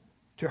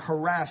to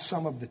harass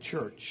some of the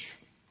church.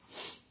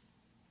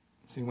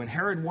 See, when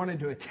Herod wanted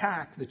to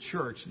attack the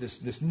church,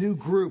 this new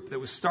group that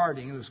was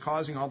starting and was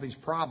causing all these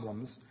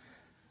problems,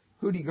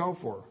 who did he go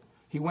for?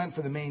 He went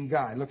for the main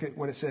guy. Look at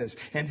what it says.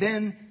 And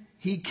then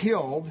he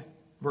killed,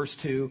 verse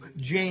 2,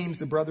 James,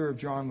 the brother of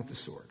John, with the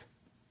sword.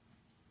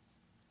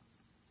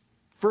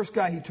 First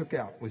guy he took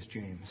out was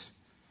James.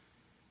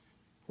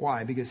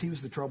 Why? Because he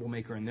was the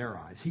troublemaker in their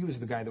eyes. He was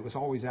the guy that was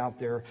always out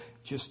there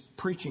just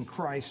preaching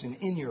Christ and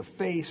in your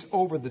face,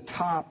 over the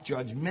top,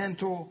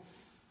 judgmental,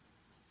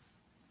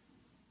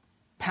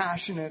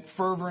 passionate,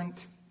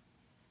 fervent,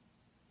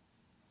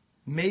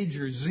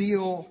 major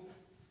zeal,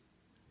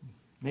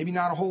 maybe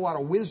not a whole lot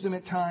of wisdom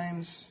at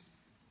times.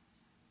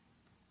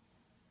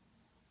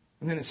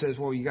 And then it says,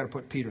 well, you got to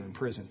put Peter in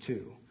prison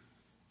too.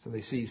 So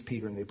they seized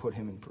Peter and they put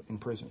him in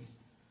prison.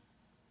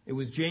 It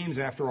was James,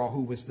 after all,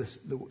 who was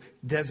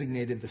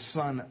designated the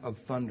son of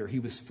thunder. He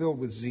was filled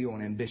with zeal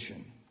and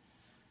ambition.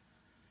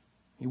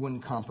 He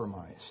wouldn't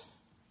compromise.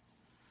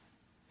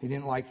 He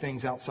didn't like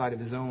things outside of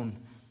his own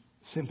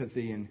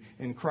sympathy.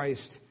 And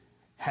Christ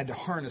had to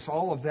harness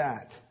all of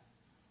that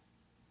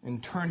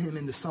and turn him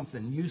into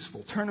something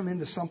useful. Turn him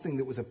into something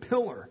that was a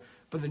pillar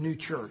for the new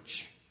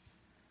church.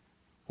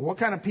 Well, what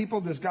kind of people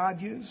does God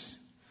use?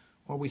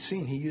 Well, we've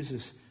seen he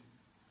uses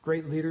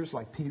great leaders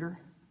like Peter.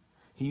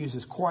 He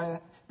uses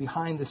quiet,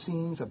 behind the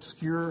scenes,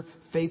 obscure,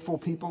 faithful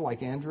people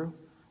like Andrew.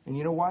 And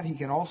you know what? He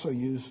can also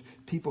use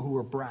people who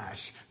are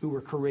brash, who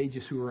are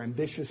courageous, who are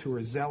ambitious, who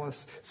are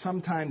zealous,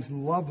 sometimes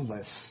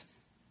loveless,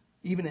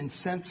 even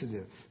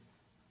insensitive,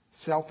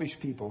 selfish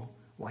people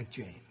like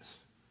James.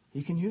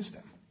 He can use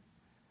them.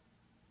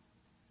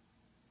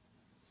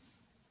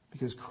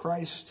 Because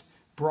Christ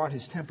brought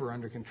his temper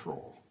under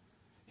control.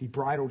 He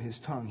bridled his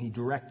tongue. He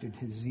directed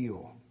his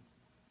zeal.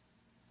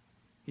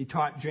 He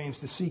taught James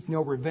to seek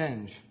no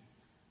revenge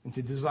and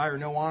to desire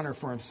no honor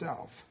for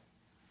himself.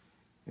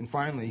 And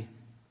finally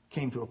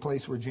came to a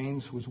place where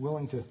James was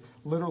willing to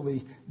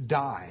literally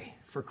die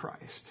for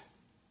Christ.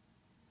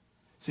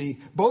 See,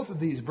 both of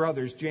these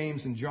brothers,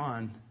 James and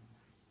John,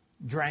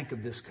 drank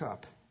of this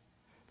cup.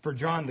 For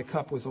John, the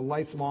cup was a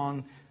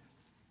long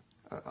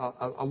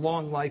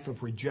life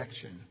of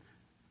rejection.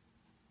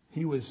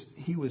 He was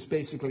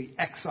basically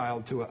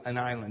exiled to an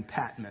island,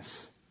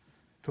 Patmos,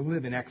 to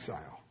live in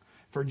exile.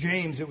 For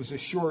James, it was a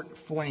short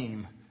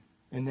flame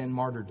and then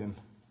martyrdom.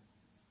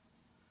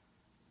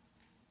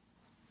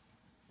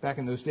 Back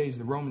in those days,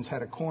 the Romans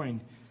had a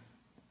coin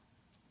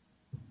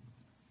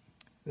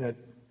that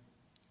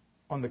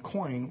on the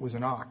coin was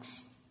an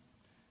ox.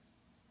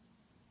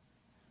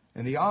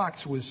 And the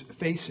ox was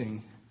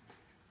facing,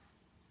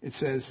 it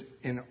says,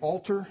 an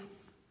altar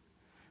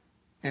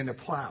and a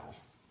plow.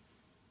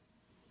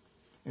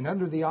 And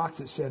under the ox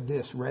it said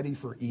this, ready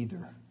for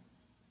either.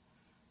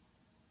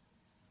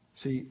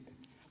 See,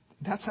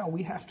 that's how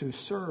we have to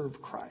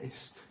serve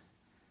Christ.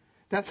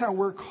 That's how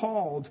we're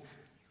called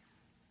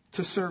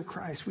to serve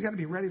Christ. We got to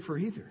be ready for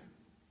either.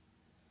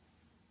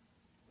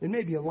 It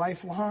may be a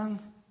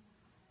lifelong,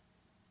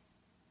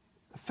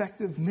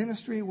 effective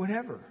ministry,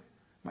 whatever.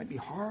 It might be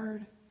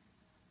hard.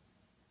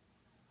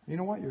 You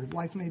know what? Your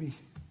life may be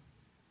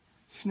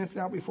sniffed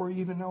out before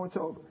you even know it's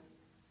over.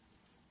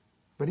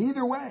 But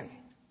either way,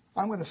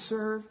 I'm going to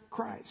serve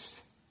Christ.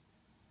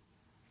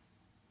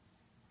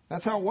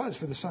 That's how it was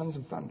for the sons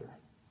of thunder.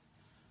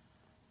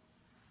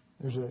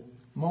 There's a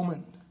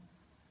moment,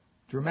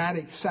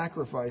 dramatic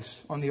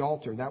sacrifice on the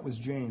altar. That was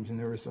James. And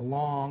there was a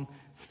long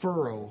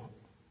furrow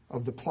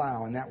of the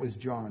plow, and that was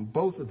John.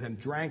 Both of them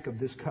drank of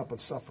this cup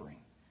of suffering.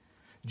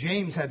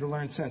 James had to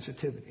learn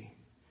sensitivity.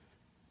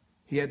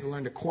 He had to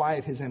learn to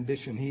quiet his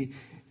ambition. He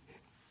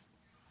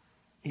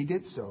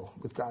did so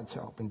with God's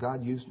help, and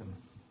God used him.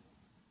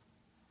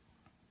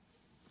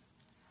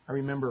 I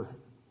remember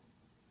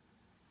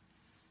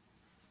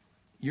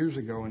years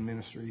ago in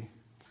ministry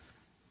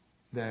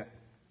that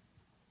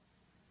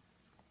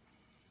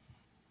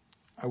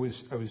I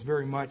was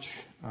very much,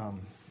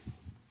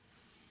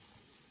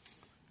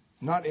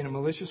 not in a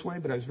malicious way,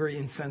 but I was very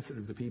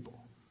insensitive to people.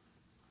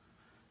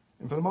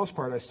 And for the most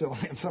part, I still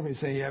am. Somebody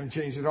saying you haven't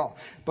changed at all.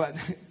 But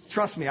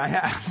trust me, I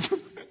have.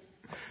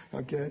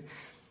 Okay?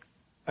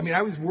 I mean,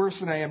 I was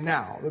worse than I am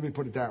now. Let me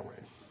put it that way,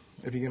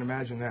 if you can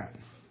imagine that.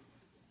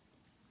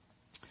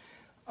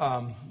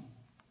 And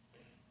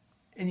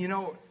you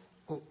know,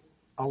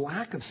 a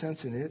lack of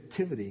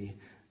sensitivity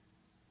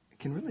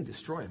can really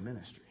destroy a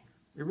ministry.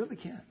 It really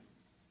can.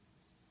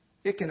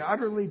 It can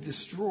utterly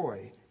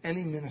destroy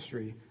any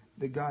ministry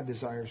that God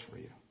desires for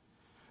you.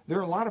 There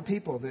are a lot of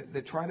people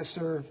that try to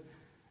serve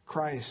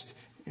Christ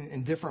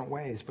in different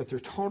ways, but they're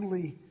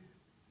totally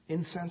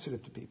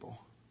insensitive to people.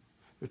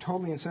 They're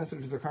totally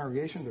insensitive to their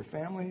congregation, their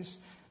families,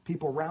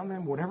 people around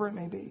them, whatever it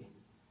may be.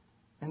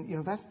 And, you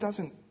know, that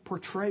doesn't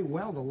portray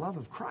well the love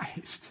of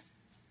Christ.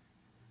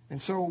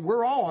 And so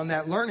we're all on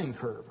that learning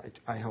curve,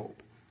 I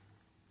hope.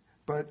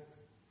 But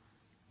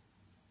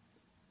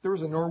there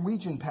was a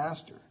Norwegian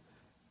pastor.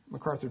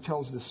 MacArthur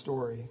tells this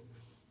story.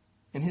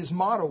 And his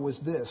motto was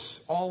this: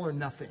 all or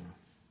nothing.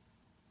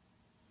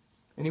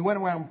 And he went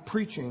around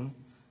preaching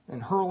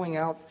and hurling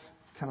out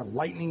kind of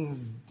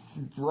lightning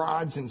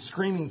rods and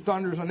screaming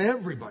thunders on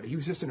everybody. He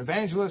was just an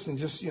evangelist and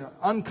just, you know,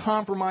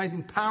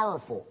 uncompromising,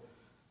 powerful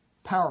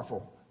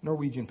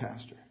Norwegian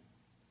pastor.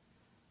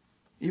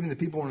 Even the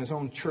people in his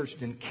own church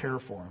didn't care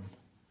for him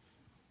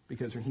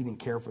because he didn't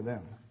care for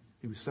them.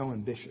 He was so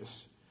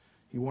ambitious.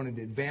 He wanted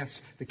to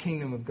advance the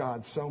kingdom of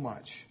God so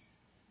much.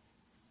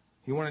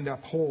 He wanted to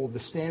uphold the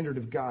standard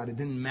of God. It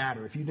didn't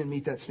matter. If you didn't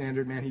meet that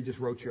standard, man, he just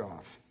wrote you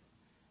off.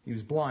 He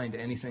was blind to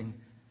anything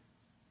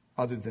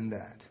other than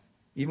that.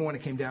 Even when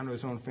it came down to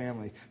his own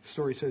family. The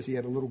story says he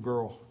had a little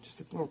girl,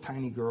 just a little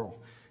tiny girl.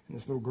 And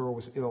this little girl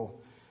was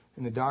ill.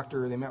 And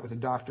they met with the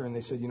doctor and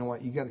they said, you know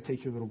what, you got to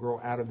take your little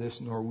girl out of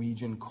this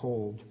Norwegian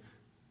cold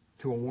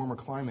to a warmer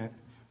climate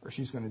or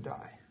she's going to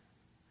die.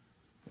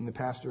 And the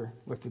pastor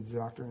looked at the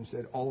doctor and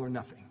said, all or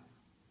nothing.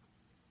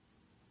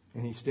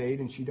 And he stayed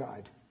and she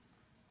died.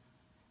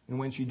 And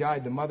when she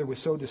died, the mother was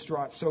so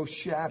distraught, so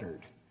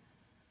shattered,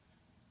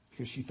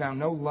 because she found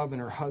no love in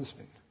her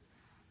husband.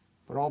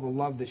 But all the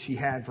love that she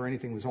had for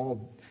anything was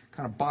all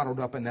kind of bottled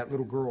up in that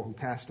little girl who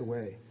passed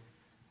away.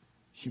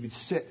 She would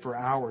sit for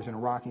hours in a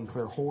rocking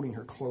chair holding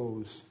her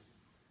clothes,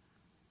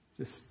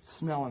 just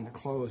smelling the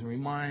clothes and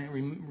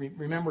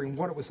remembering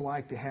what it was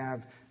like to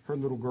have her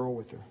little girl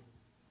with her.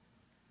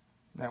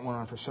 That went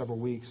on for several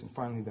weeks, and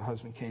finally the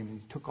husband came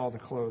and he took all the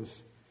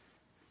clothes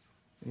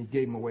and he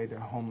gave them away to a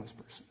homeless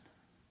person.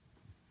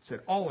 He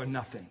said, all or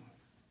nothing.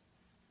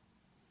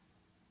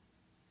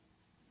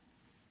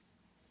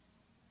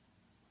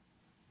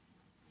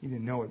 He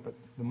didn't know it, but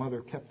the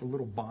mother kept the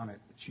little bonnet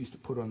that she used to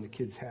put on the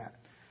kid's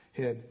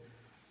head.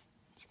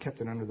 She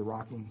kept it under the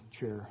rocking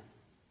chair.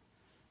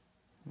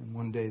 And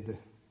one day the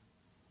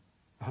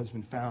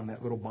husband found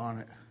that little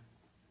bonnet.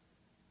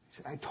 He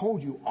said, I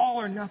told you,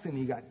 all or nothing.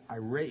 He got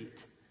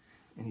irate.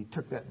 And he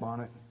took that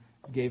bonnet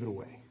and gave it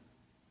away.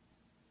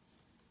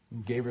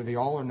 And gave her the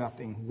all or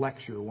nothing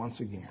lecture once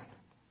again.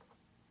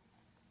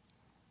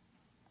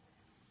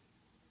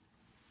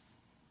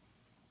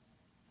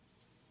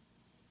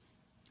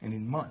 And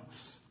in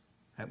months,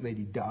 that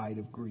lady died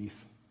of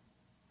grief.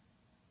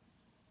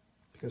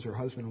 Because her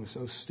husband was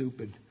so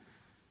stupid,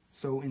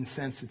 so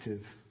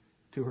insensitive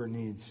to her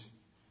needs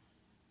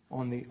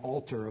on the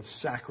altar of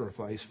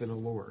sacrifice for the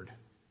Lord.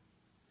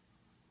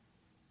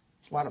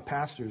 There's a lot of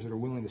pastors that are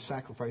willing to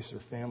sacrifice their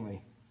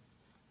family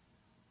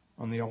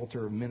on the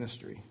altar of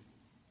ministry.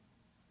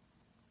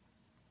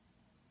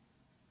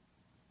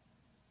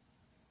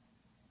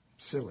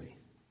 Silly.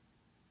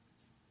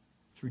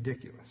 It's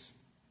ridiculous.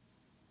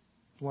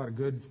 A lot of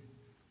good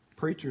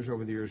preachers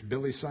over the years.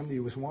 Billy Sunday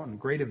was one.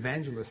 Great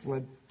evangelist,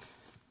 led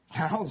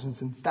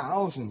thousands and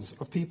thousands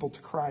of people to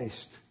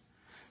Christ.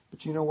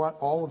 But you know what?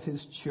 All of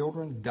his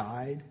children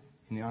died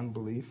in the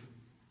unbelief.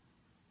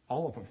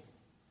 All of them.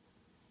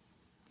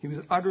 He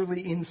was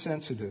utterly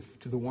insensitive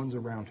to the ones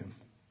around him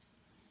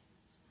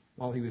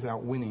while he was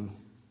out winning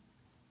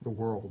the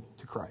world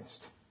to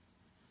Christ.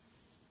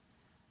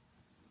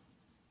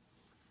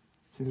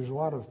 See, there's a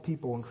lot of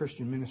people in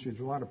Christian ministry,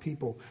 there's a lot of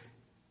people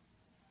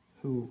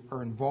who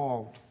are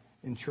involved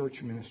in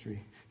church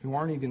ministry, who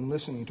aren't even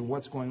listening to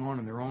what's going on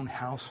in their own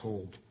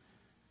household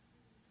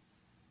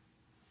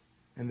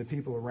and the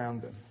people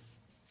around them.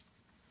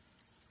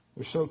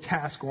 They're so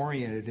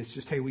task-oriented. It's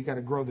just, hey, we got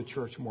to grow the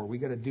church more. We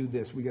got to do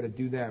this. We got to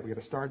do that. We got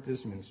to start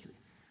this ministry.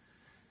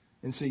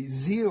 And see,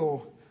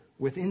 zeal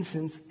with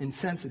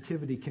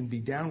insensitivity can be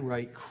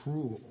downright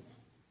cruel.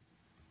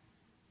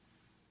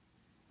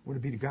 Would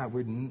it be to God?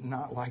 We're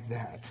not like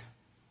that.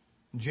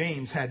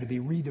 James had to be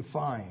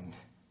redefined.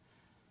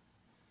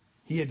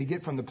 He had to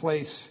get from the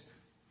place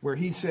where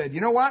he said, you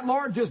know what,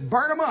 Lord, just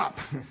burn them up.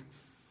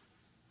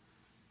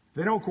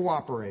 They don't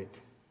cooperate.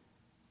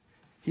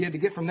 He had to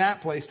get from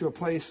that place to a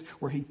place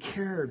where he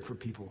cared for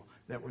people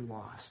that were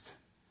lost,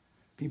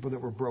 people that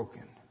were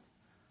broken.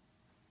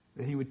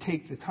 That he would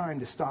take the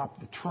time to stop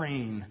the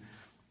train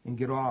and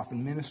get off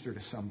and minister to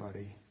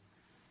somebody,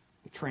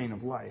 the train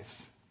of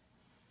life.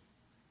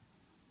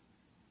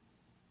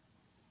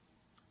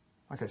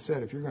 Like I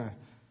said, if you're going to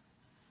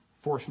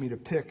force me to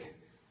pick,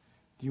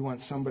 do you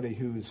want somebody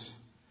who's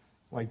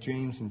like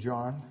James and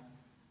John?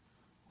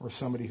 Or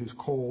somebody who's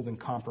cold and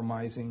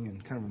compromising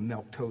and kind of a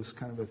milquetoast,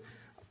 kind of a...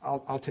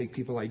 I'll take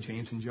people like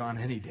James and John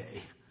any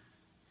day.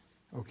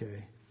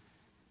 Okay.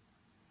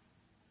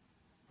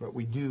 But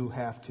we do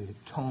have to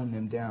tone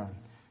them down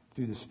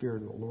through the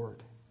Spirit of the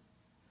Lord.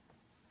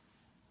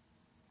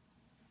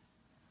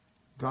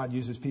 God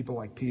uses people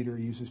like Peter,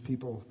 He uses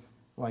people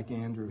like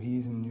Andrew. He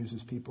even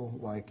uses people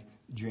like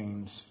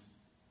James.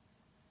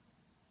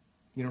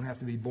 You don't have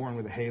to be born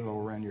with a halo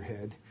around your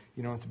head.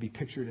 You don't have to be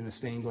pictured in a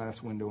stained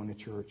glass window in a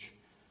church.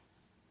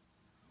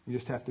 You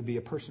just have to be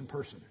a person.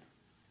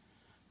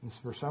 And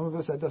for some of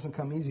us, that doesn't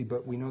come easy,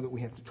 but we know that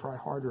we have to try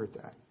harder at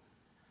that.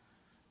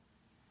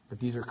 But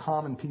these are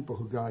common people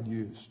who God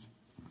used.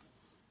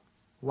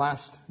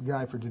 Last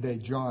guy for today,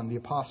 John, the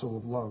apostle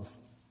of love.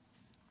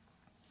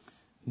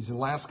 He's the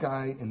last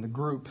guy in the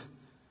group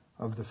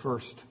of the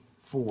first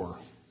four.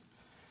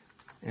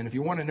 And if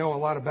you want to know a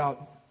lot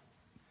about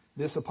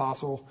this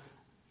apostle,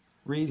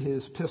 read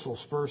his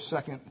epistles,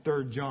 1st, 2nd,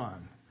 3rd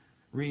John.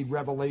 Read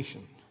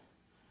Revelation.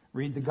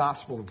 Read the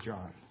Gospel of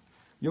John.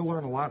 You'll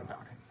learn a lot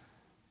about him.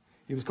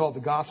 He was called the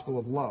Gospel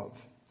of Love,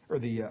 or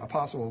the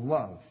Apostle of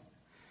Love.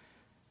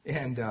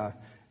 And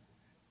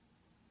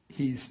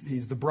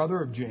he's the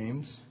brother of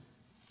James.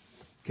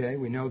 Okay,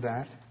 we know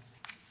that.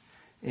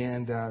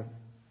 And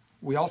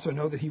we also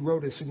know that he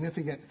wrote a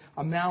significant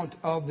amount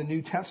of the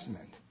New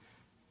Testament.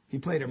 He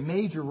played a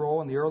major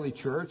role in the early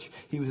church.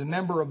 He was a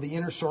member of the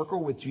inner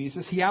circle with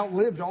Jesus. He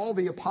outlived all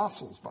the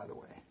apostles, by the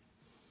way.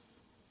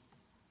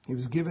 He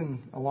was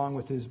given, along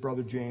with his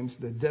brother James,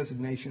 the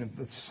designation of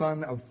the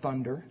Son of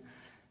Thunder.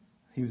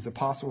 He was the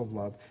apostle of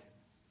love.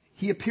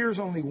 He appears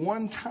only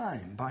one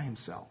time by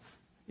himself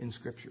in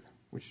Scripture,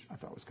 which I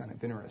thought was kind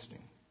of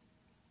interesting.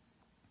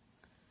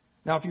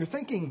 Now, if you're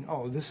thinking,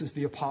 oh, this is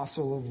the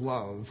apostle of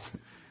love.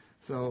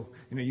 So,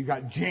 you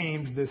got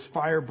James, this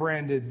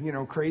firebranded,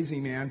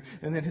 crazy man,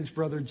 and then his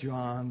brother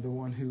John, the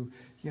one who,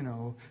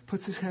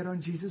 puts his head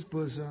on Jesus'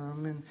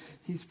 bosom, and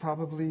he's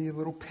probably a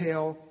little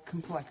pale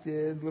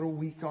complected, little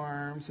weak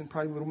arms, and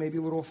probably maybe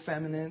a little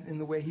effeminate in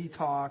the way he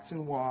talks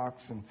and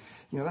walks, and,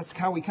 that's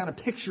how we kind of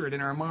picture it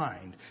in our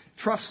mind.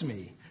 Trust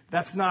me,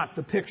 that's not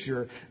the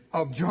picture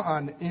of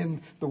John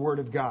in the Word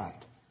of God.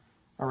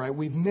 All right,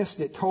 we've missed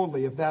it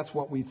totally if that's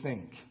what we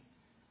think.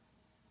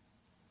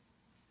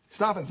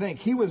 Stop and think.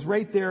 He was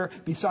right there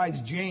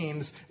besides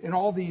James in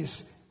all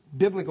these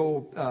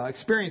biblical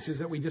experiences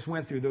that we just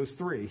went through, those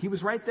three. He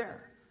was right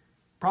there,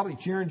 probably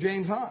cheering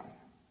James on.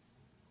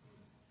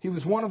 He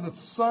was one of the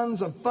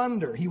sons of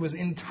thunder. He was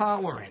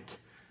intolerant.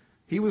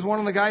 He was one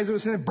of the guys who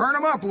was saying, burn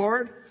him up,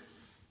 Lord.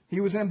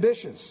 He was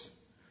ambitious.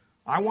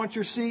 I want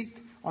your seat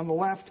on the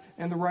left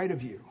and the right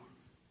of you.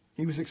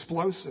 He was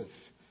explosive.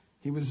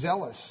 He was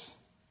zealous.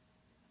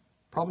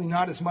 Probably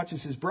not as much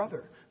as his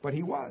brother, but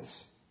he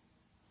was.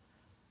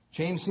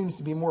 James seems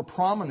to be more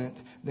prominent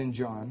than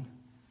John,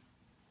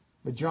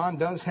 but John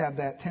does have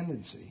that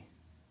tendency.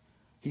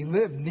 He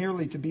lived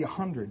nearly to be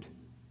 100.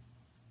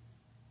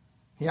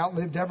 He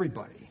outlived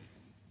everybody.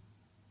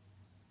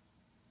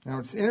 Now,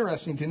 it's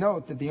interesting to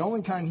note that the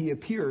only time he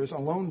appears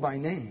alone by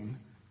name,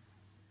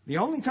 the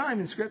only time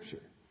in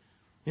Scripture,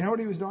 you know what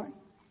he was doing?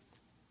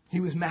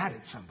 He was mad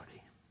at somebody.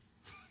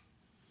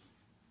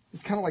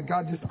 It's kind of like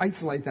God just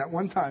isolate that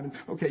one time.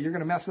 Okay, you're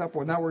going to mess up.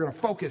 Well, now we're going to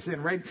focus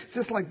in, right? It's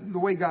just like the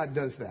way God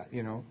does that,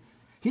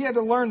 He had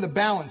to learn the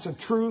balance of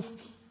truth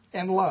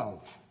and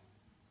love,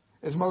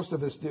 as most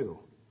of us do.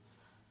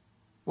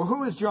 Well,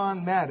 who is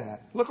John mad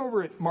at? Look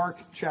over at Mark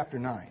chapter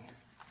 9.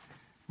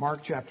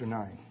 Mark chapter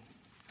 9.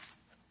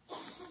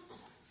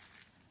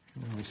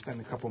 Let me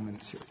spend a couple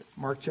minutes here.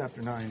 Mark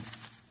chapter 9.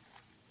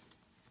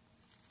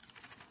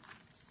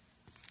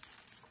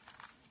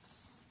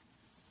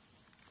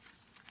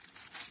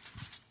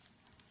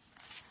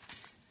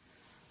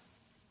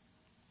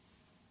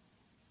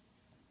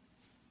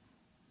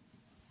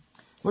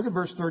 Look at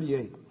verse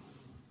 38.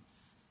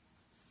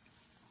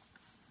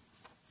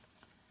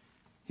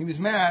 He was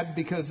mad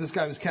because this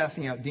guy was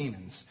casting out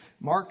demons.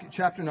 Mark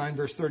chapter 9,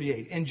 verse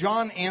 38. And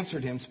John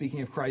answered him,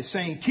 speaking of Christ,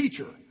 saying,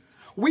 Teacher,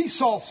 we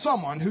saw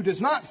someone who does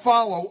not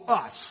follow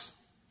us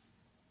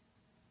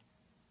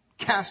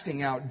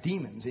casting out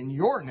demons in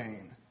your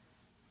name.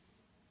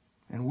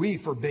 And we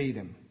forbade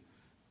him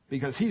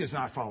because he does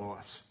not follow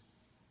us.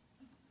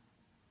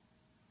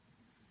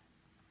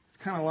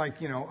 kind of like,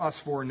 us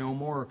four, no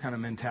more kind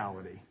of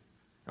mentality.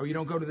 Oh, you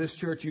don't go to this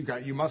church,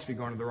 you must be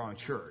going to the wrong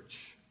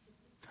church.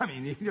 I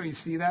mean, you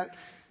see that?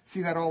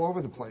 See that all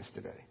over the place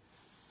today.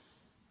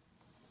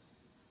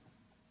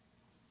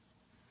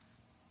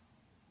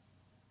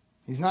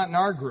 He's not in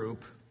our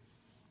group,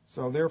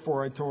 so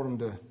therefore I told him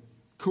to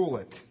cool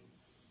it.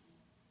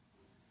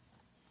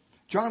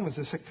 John was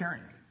a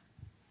sectarian.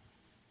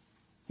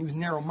 He was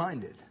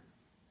narrow-minded.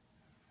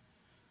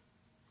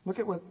 Look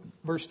at what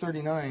verse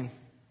 39.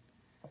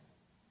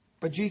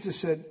 But Jesus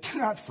said, do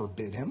not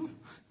forbid him.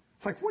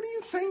 It's like, what are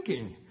you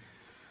thinking?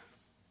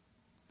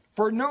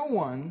 For no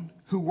one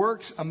who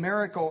works a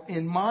miracle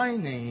in my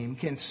name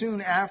can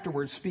soon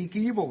afterwards speak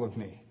evil of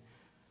me.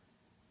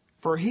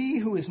 For he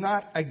who is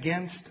not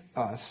against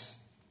us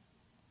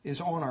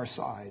is on our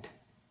side.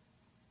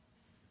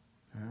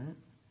 All right?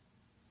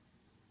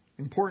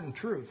 Important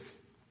truth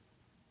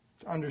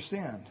to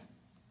understand.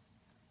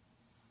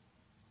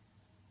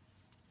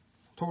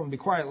 I told him to be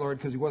quiet, Lord,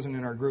 because he wasn't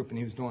in our group and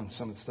he was doing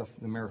some of the stuff,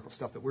 the miracle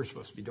stuff that we're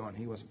supposed to be doing.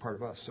 He wasn't part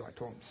of us, so I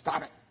told him,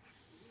 stop it.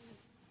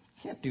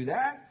 You can't do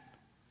that.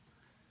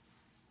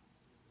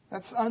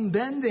 That's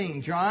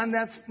unbending, John.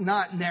 That's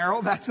not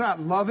narrow. That's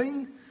not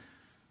loving.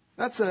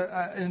 That's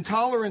an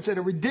intolerance at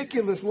a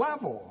ridiculous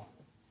level.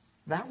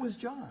 That was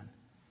John,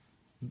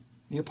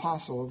 the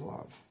apostle of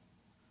love.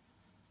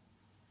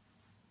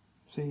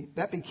 See,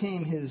 that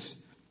became his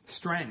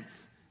strength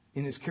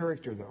in his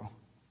character, though.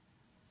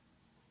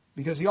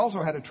 Because he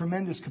also had a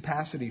tremendous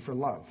capacity for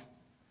love.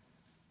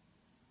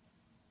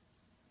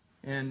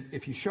 And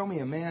if you show me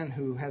a man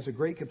who has a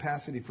great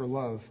capacity for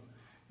love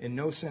and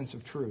no sense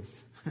of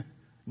truth,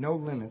 no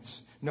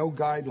limits, no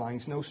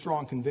guidelines, no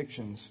strong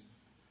convictions,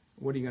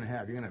 what are you going to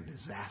have? You're going to have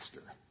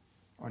disaster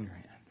on your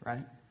hand,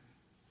 right?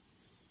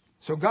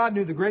 So God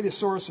knew the greatest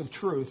source of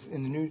truth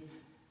in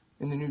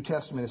the New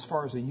Testament as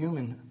far as a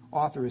human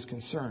author is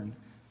concerned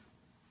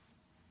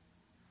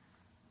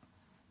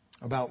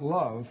about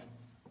love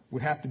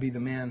would have to be the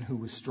man who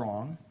was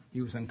strong,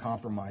 he was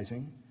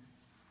uncompromising,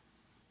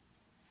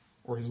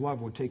 or his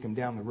love would take him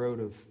down the road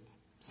of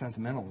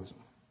sentimentalism.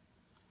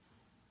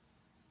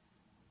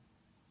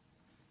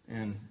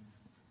 And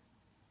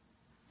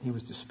he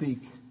was to speak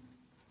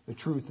the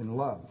truth in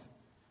love.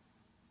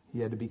 He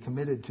had to be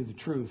committed to the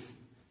truth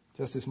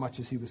just as much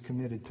as he was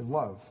committed to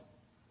love.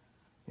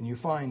 And you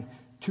find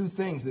two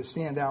things that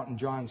stand out in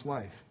John's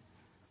life,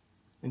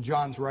 in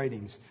John's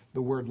writings.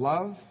 The word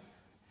love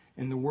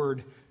and the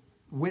word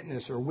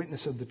witness or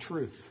witness of the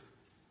truth.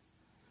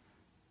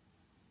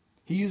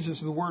 He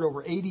uses the word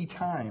over 80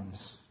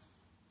 times.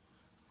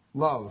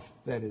 Love,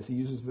 that is. He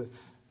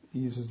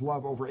uses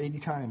love over 80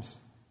 times.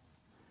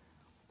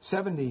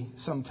 70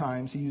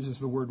 sometimes he uses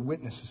the word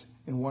witness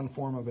in one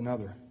form of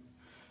another.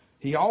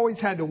 He always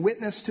had to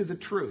witness to the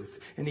truth,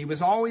 and he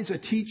was always a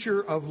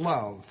teacher of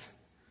love.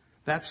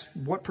 That's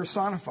what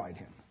personified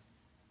him.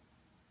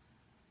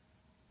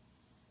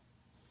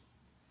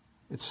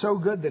 It's so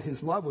good that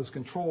his love was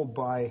controlled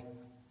by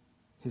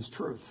his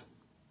truth.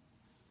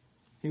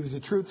 He was a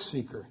truth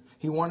seeker.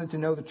 He wanted to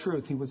know the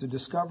truth. He was a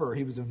discoverer.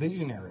 He was a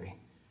visionary.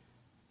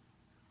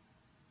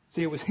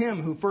 See, it was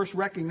him who first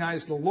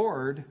recognized the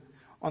Lord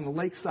on the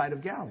lakeside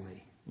of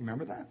Galilee. You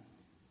remember that?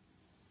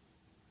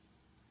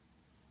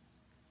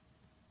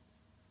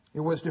 It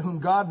was to whom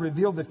God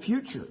revealed the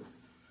future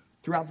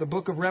throughout the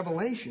book of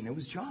Revelation. It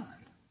was John.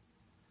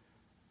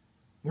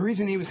 The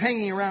reason he was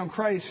hanging around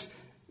Christ's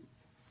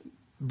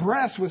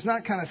breast was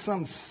not kind of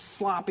some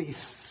sloppy,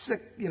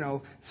 sick,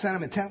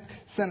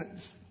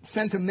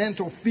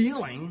 sentimental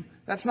feeling.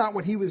 That's not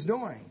what he was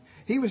doing.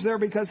 He was there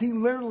because he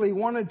literally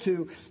wanted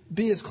to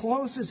be as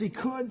close as he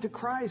could to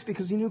Christ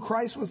because he knew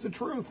Christ was the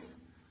truth.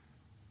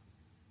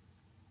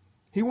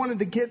 He wanted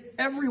to get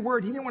every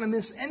word. He didn't want to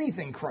miss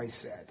anything Christ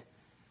said.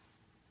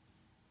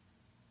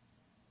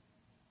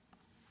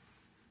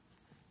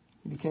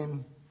 He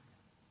became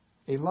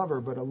a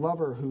lover, but a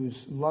lover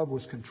whose love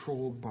was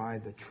controlled by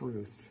the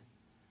truth.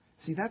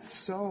 See, that's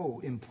so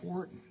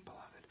important,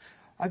 beloved.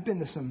 I've been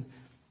to some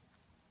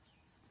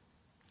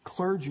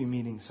clergy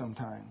meetings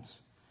sometimes,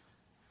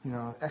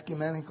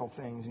 ecumenical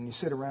things, and you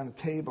sit around a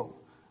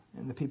table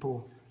and the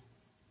people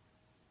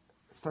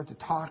start to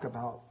talk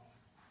about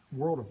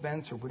world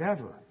events or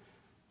whatever.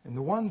 And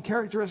the one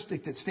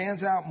characteristic that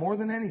stands out more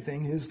than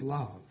anything is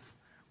love.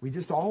 We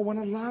just all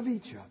want to love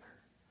each other.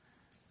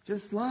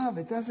 Just love.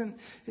 It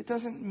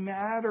doesn't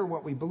matter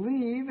what we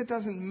believe. It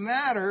doesn't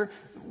matter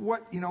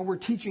what, we're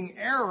teaching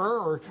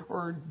error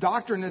or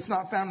doctrine that's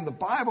not found in the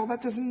Bible.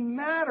 That doesn't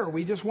matter.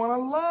 We just want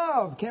to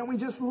love. Can't we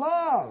just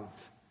love?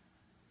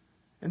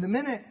 And the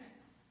minute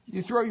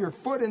you throw your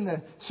foot in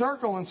the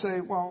circle and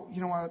say, well, you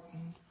know what?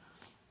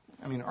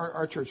 I mean,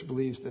 our church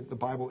believes that the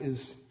Bible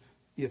is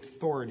the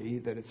authority,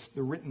 that it's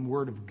the written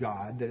word of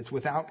God, that it's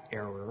without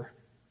error.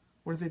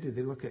 What do?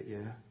 They look at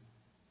you.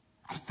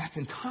 Oh, that's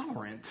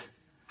intolerant.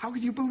 How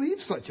could you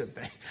believe such a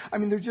thing? I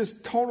mean, they're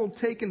just total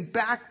taken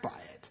back by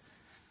it.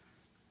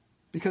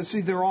 Because, see,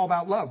 they're all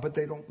about love, but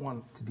they don't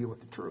want to deal with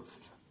the truth.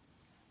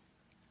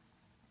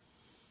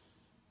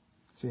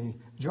 See,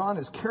 John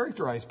is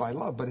characterized by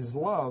love, but his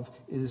love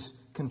is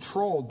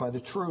controlled by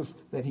the truth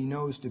that he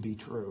knows to be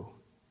true.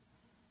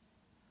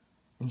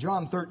 In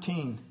John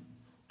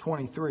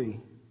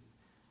 13:23,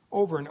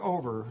 over and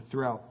over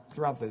throughout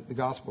the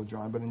Gospel of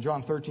John, but in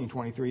John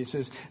 13:23 it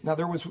says, "Now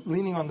there was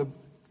leaning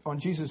on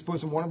Jesus'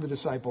 bosom one of the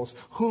disciples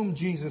whom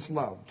Jesus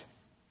loved."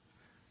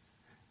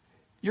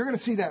 You're going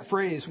to see that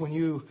phrase when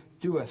you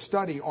do a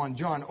study on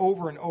John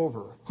over and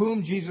over.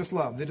 Whom Jesus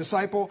loved. The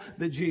disciple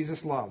that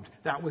Jesus loved.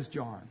 That was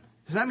John.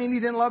 Does that mean he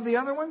didn't love the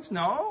other ones?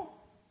 No.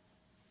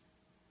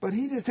 But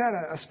he just had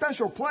a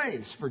special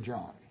place for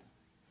John.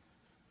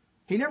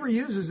 He never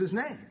uses his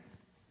name.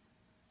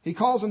 He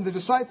calls him the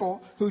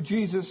disciple who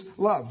Jesus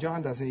loved.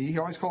 John doesn't. He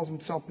always calls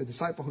himself the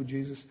disciple who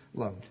Jesus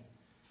loved.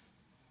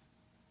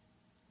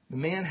 The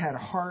man had a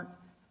heart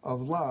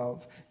of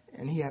love,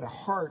 and he had a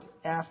heart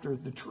after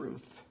the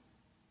truth.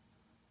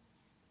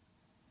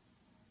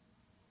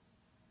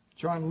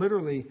 John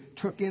literally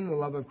took in the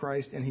love of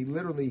Christ, and he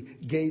literally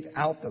gave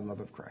out the love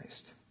of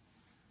Christ.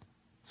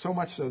 So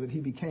much so that he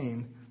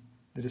became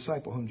the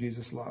disciple whom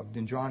Jesus loved.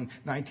 In John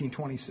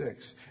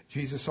 19:26,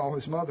 Jesus saw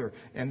his mother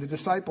and the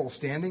disciple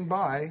standing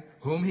by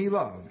whom he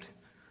loved.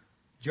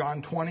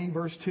 John 20,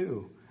 verse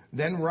 2,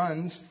 then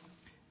runs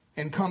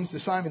and comes to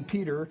Simon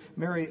Peter,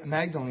 Mary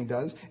Magdalene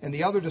does, and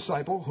the other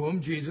disciple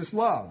whom Jesus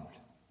loved.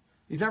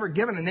 He's never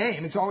given a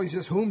name. It's always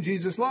just whom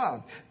Jesus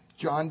loved.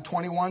 John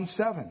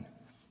 21:7.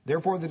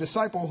 Therefore the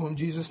disciple whom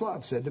Jesus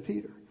loved said to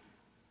Peter.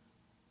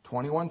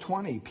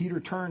 21:20.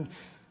 Peter turning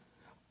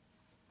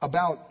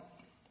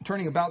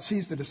about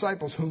sees the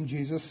disciples whom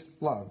Jesus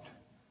loved.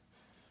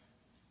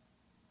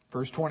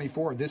 Verse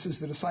 24. This is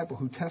the disciple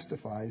who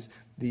testifies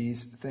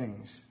these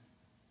things.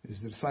 It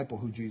is the disciple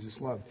who Jesus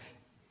loved.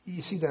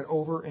 You see that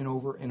over and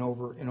over and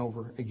over and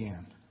over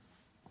again.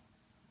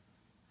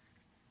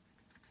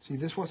 See,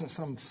 this wasn't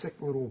some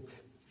sick little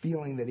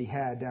feeling that he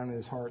had down in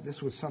his heart.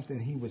 This was something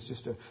he was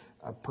just a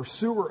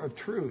pursuer of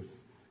truth.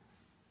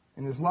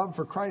 And his love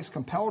for Christ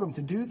compelled him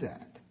to do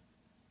that.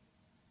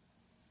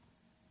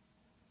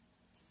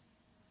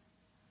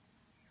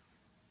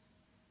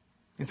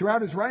 And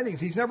throughout his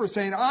writings, he's never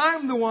saying,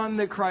 I'm the one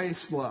that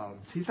Christ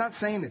loved. He's not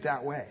saying it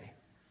that way.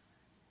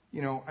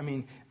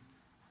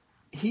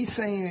 He's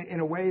saying it in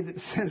a way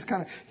that says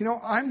kind of,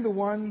 I'm the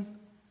one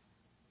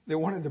that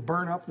wanted to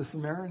burn up the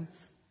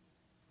Samaritans,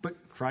 but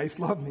Christ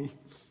loved me.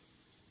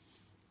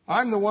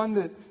 I'm the one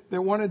that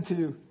wanted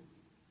to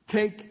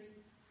take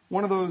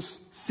one of those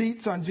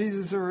seats on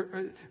Jesus'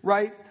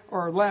 right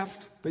or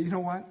left, but you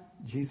know what?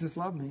 Jesus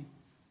loved me.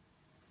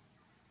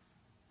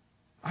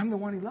 I'm the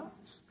one he loves.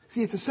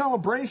 See, it's a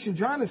celebration.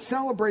 John is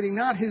celebrating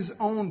not his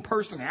own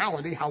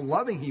personality, how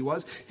loving he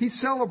was. He's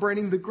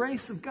celebrating the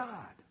grace of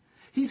God.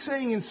 He's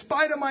saying, in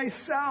spite of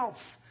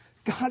myself,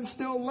 God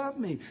still loved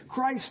me.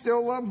 Christ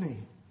still loved me.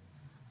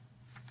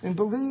 And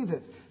believe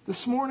it.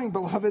 This morning,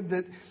 beloved,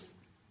 that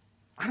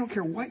I don't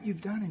care what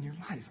you've done in your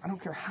life. I don't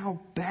care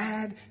how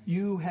bad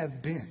you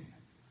have been.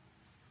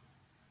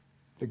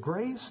 The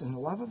grace and the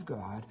love of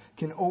God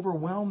can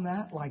overwhelm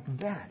that like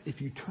that if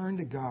you turn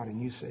to God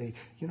and you say,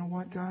 you know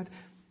what, God?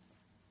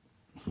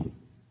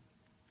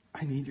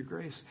 I need your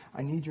grace.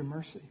 I need your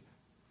mercy.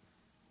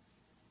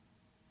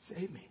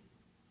 Save me.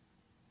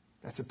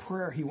 That's a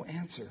prayer he will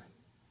answer.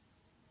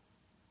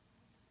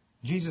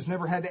 Jesus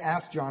never had to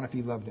ask John if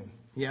he loved him.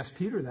 He asked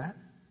Peter that.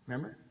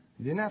 Remember?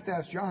 He didn't have to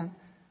ask John.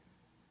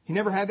 He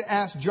never had to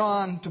ask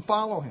John to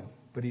follow him.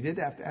 But he did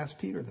have to ask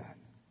Peter that.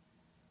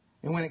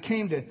 And when it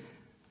came to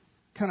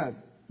kind of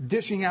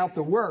dishing out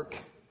the work,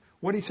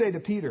 what did he say to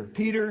Peter?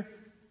 Peter,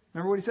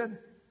 remember what he said?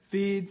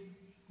 Feed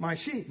my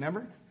sheep.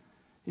 Remember?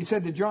 He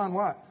said to John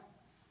what?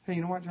 Hey,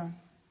 you know what, John?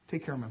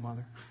 Take care of my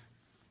mother.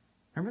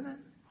 Remember that?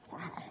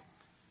 Wow.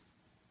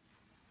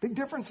 Big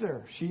difference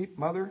there. Sheep,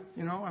 mother,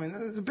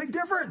 there's a big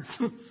difference.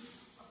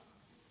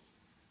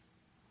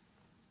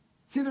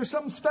 See, there's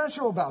something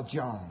special about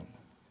John.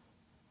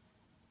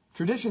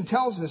 Tradition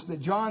tells us that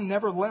John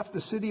never left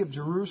the city of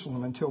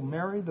Jerusalem until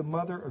Mary, the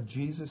mother of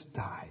Jesus,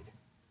 died.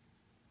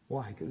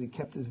 Why? Because he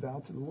kept his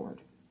vow to the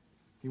Lord.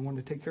 He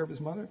wanted to take care of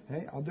his mother.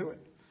 Hey, I'll do it.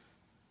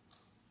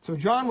 So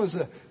John was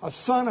a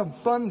son of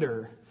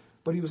thunder,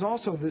 but he was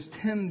also this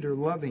tender,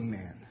 loving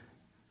man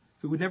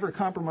who would never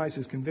compromise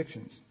his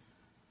convictions.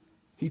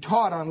 He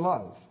taught on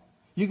love.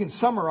 You can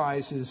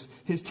summarize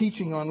his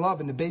teaching on love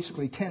into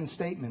basically 10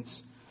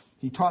 statements.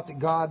 He taught that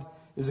God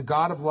is a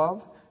God of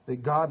love,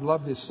 that God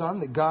loved his son,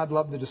 that God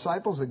loved the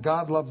disciples, that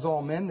God loves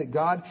all men, that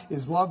God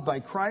is loved by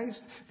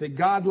Christ, that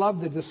God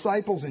loved the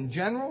disciples in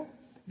general,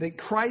 that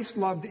Christ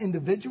loved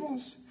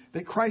individuals,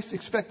 that Christ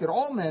expected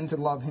all men to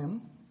love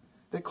him,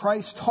 that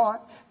Christ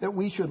taught that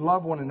we should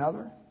love one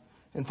another,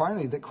 and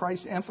finally, that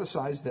Christ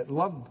emphasized that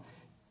love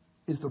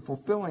is the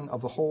fulfilling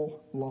of the whole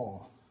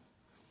law.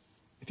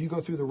 If you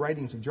go through the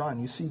writings of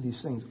John, you see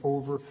these things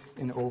over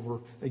and over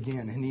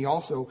again. And he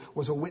also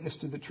was a witness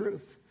to the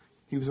truth.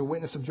 He was a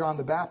witness of John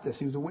the Baptist.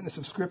 He was a witness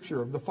of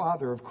Scripture, of the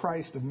Father, of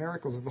Christ, of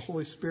miracles, of the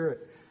Holy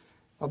Spirit,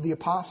 of the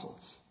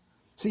apostles.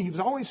 See, he was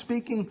always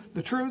speaking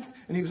the truth,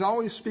 and he was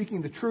always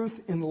speaking the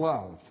truth in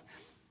love.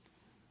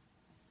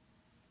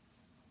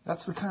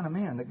 That's the kind of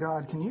man that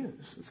God can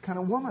use. It's the kind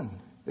of woman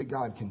that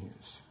God can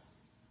use.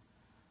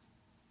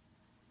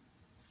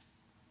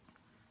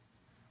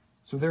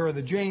 So there are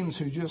the James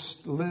who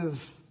just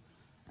live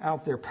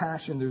out their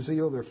passion, their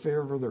zeal, their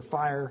fervor, their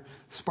fire,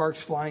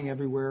 sparks flying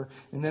everywhere.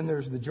 And then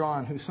there's the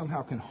John who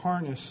somehow can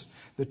harness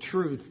the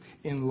truth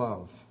in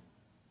love.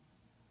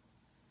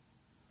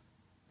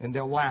 And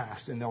they'll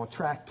last and they'll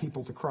attract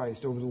people to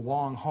Christ over the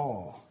long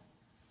haul.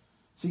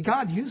 See,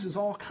 God uses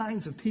all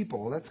kinds of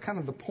people. That's kind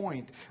of the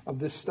point of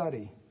this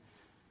study.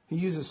 He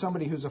uses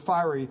somebody who's a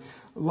fiery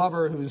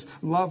lover, whose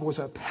love was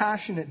a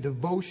passionate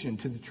devotion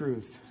to the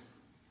truth.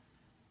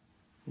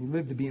 He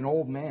lived to be an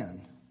old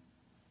man,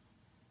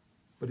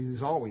 but he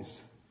was always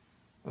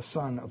a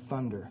son of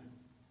thunder.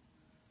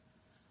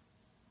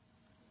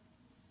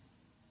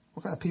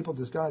 What kind of people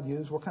does God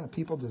use? What kind of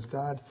people does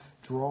God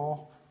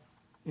draw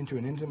into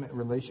an intimate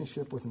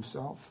relationship with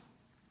himself?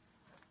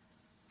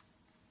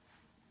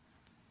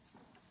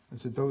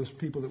 Is it those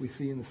people that we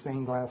see in the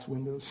stained glass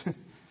windows?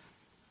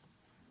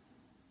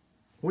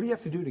 What do you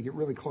have to do to get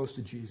really close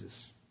to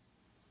Jesus?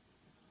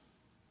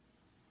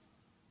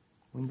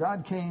 When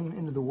God came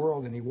into the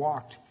world and he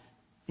walked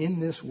in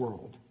this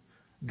world,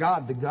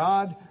 God, the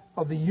God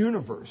of the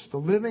universe, the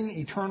living,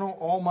 eternal,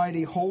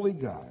 almighty, holy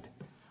God,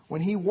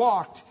 when he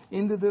walked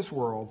into this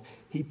world,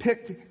 he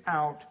picked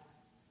out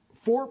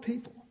 4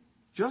 people,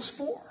 just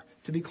 4,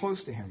 to be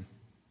close to him.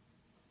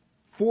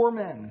 4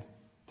 men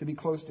to be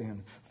close to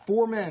him.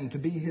 4 men to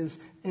be his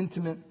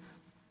intimate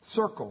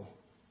circle.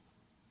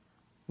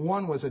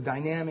 One was a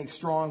dynamic,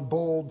 strong,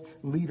 bold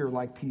leader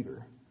like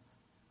Peter.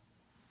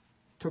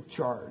 Took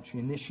charge, he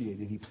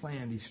initiated, he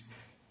planned, he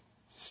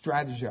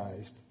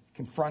strategized,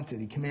 confronted,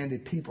 he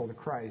commanded people to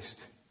Christ.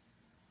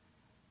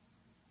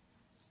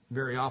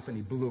 Very often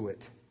he blew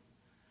it.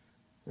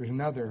 There's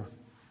another,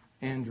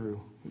 Andrew,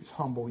 who's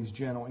humble, he's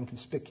gentle,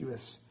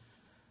 inconspicuous.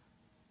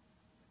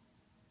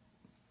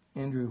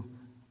 Andrew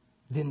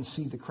didn't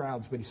see the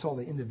crowds, but he saw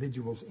the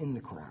individuals in the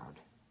crowd.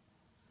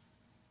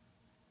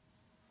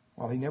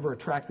 While he never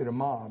attracted a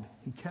mob,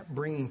 he kept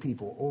bringing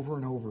people over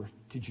and over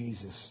to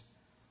Jesus.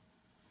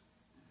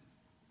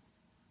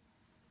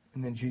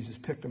 And then Jesus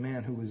picked a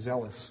man who was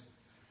zealous,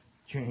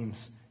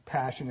 James,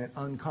 passionate,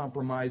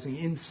 uncompromising,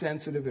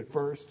 insensitive at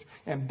first,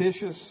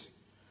 ambitious,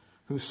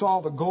 who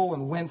saw the goal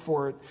and went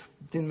for it.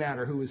 Didn't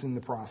matter who was in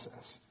the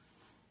process.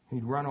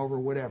 He'd run over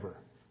whatever,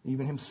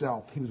 even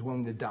himself. He was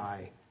willing to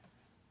die.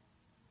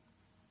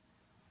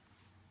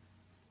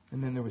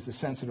 And then there was the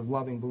sensitive,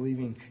 loving,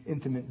 believing,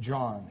 intimate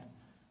John,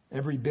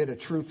 every bit a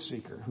truth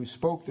seeker, who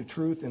spoke the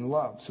truth in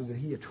love so that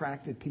he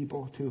attracted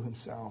people to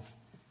himself.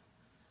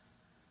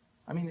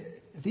 I mean,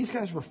 these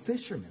guys were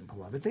fishermen,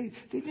 beloved. They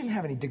didn't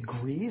have any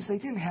degrees. They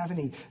didn't have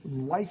any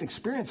life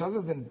experience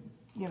other than,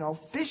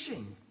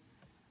 fishing.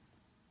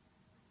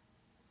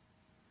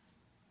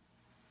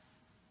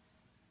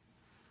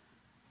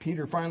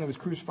 Peter finally was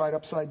crucified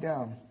upside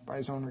down by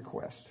his own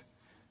request.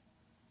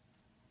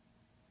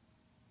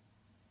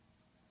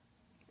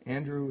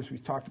 Andrew, as we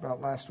talked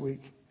about last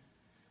week,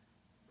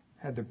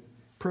 had the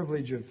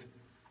privilege of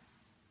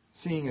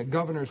seeing a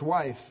governor's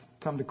wife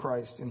come to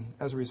Christ, and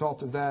as a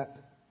result of that,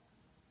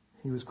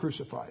 he was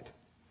crucified.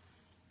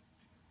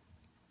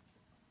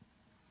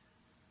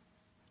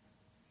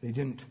 They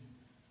didn't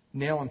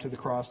nail him to the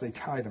cross, they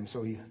tied him,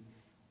 so he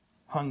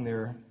hung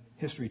there,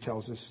 history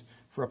tells us,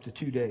 for up to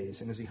 2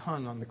 days. And as he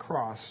hung on the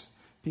cross,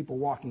 people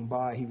walking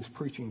by, he was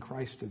preaching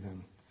Christ to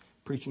them,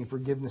 preaching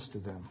forgiveness to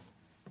them.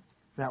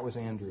 That was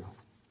Andrew.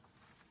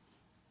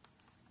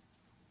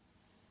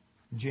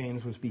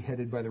 James was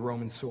beheaded by the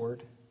Roman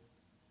sword.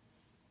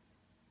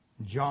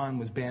 John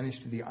was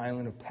banished to the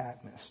island of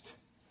Patmos.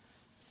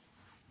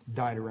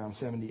 Died around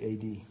 70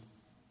 A.D.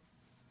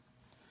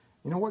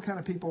 You know what kind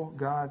of people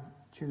God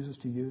chooses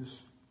to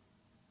use?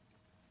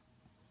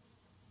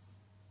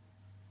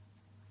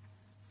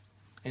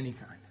 Any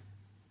kind.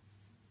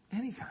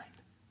 Any kind.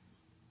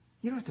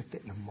 You don't have to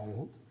fit in a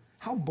mold.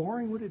 How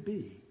boring would it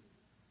be?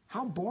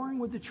 How boring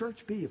would the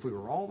church be if we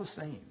were all the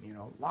same,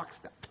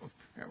 lockstep?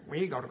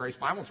 We go to Grace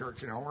Bible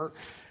Church, we're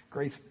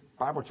Grace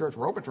Bible Church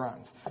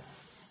Robotrons.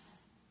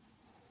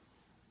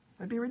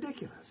 That'd be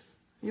ridiculous.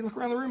 You look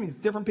around the room,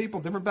 different people,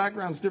 different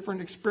backgrounds,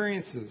 different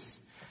experiences.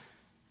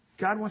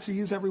 God wants to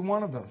use every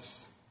one of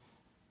us.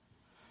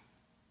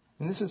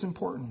 And this is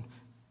important.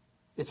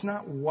 It's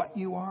not what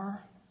you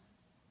are.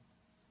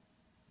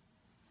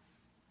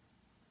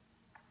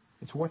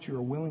 It's what you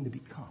are willing to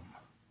become.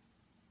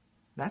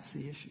 That's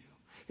the issue.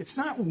 It's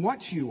not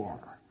what you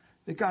are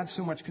that God's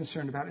so much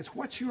concerned about. It's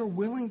what you are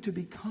willing to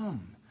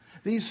become.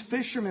 These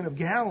fishermen of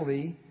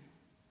Galilee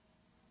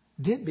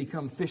did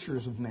become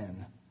fishers of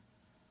men.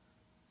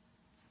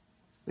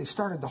 They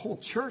started the whole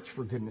church,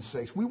 for goodness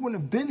sakes. We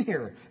wouldn't have been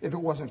here if it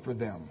wasn't for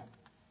them.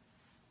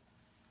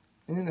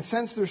 And in a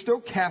sense, they're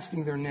still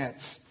casting their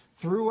nets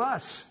through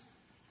us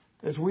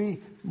as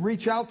we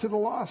reach out to the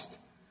lost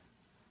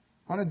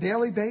on a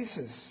daily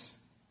basis.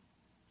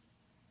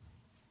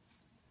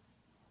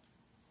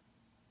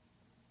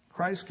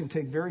 Christ can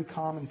take very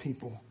common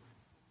people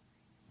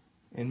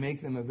and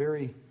make them a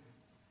very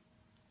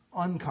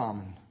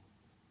uncommon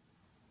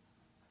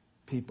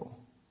people.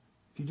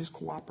 If you just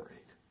cooperate.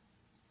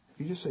 If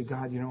you just say,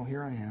 God,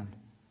 here I am.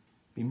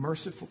 Be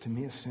merciful to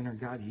me, a sinner.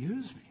 God,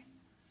 use me.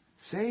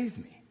 Save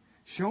me.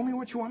 Show me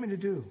what you want me to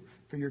do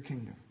for your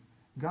kingdom.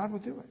 God will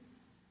do it.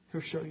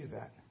 He'll show you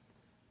that.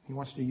 He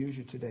wants to use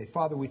you today.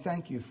 Father, we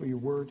thank you for your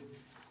word.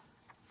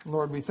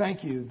 Lord, we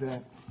thank you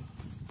that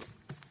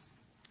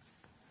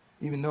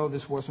even though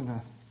this wasn't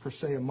per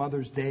se a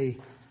Mother's Day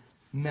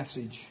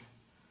message,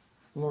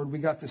 Lord, we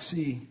got to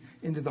see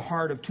into the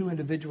heart of two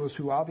individuals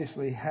who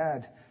obviously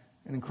had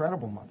an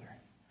incredible mother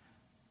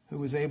who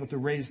was able to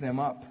raise them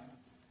up,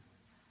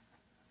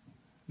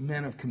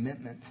 men of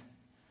commitment.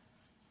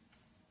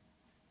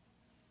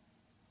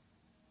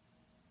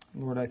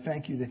 Lord, I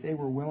thank you that they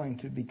were willing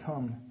to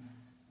become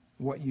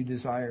what you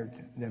desired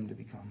them to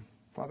become.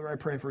 Father, I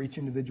pray for each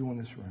individual in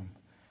this room,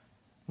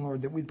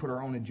 Lord, that we'd put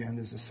our own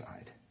agendas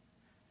aside.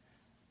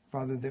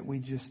 Father, that we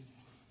just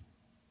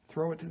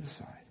throw it to the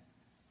side.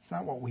 It's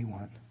not what we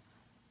want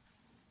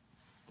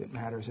that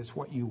matters. It's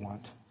what you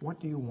want. What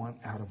do you want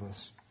out of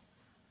us?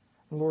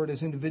 Lord,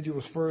 as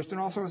individuals first and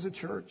also as a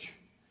church,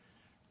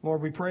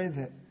 Lord, we pray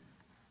that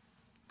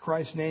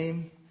Christ's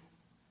name,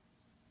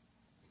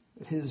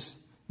 that his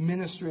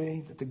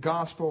ministry, that the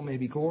gospel may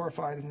be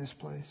glorified in this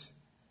place.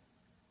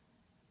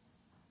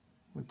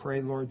 We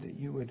pray, Lord, that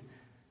you would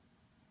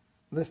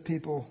lift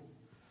people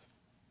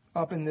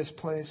up in this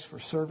place for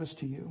service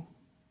to you.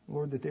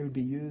 Lord, that they would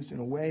be used in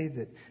a way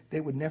that they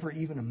would never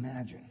even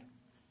imagine.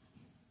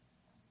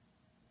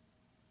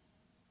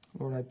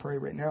 Lord, I pray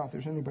right now if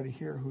there's anybody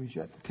here who is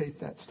yet to take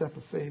that step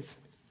of faith,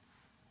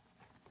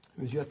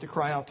 who is yet to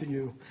cry out to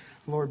you,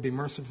 Lord, be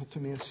merciful to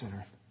me, a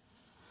sinner.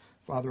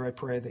 Father, I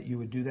pray that you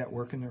would do that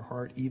work in their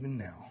heart even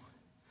now.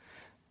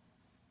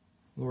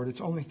 Lord,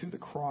 it's only through the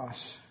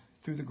cross,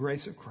 through the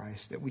grace of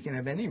Christ, that we can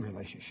have any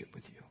relationship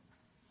with you.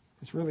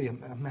 It's really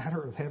a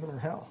matter of heaven or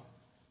hell.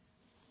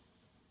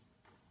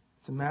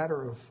 It's a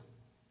matter of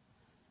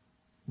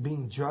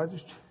being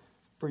judged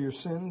for your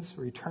sins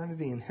for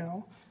eternity in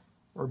hell,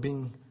 or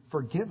being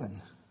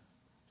forgiven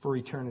for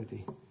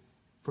eternity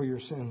for your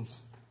sins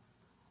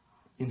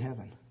in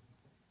heaven.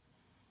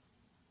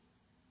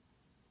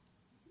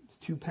 It's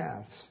two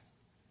paths.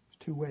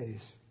 It's two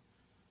ways.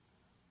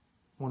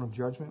 One of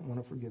judgment, one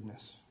of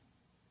forgiveness.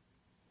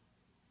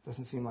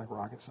 Doesn't seem like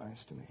rocket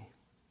science to me.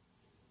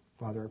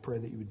 Father, I pray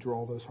that you would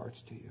draw those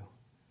hearts to you.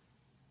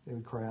 They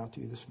would cry out to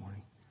you this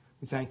morning.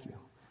 We thank you.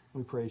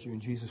 We praise you in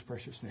Jesus'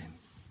 precious name.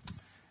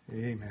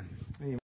 Amen. Amen.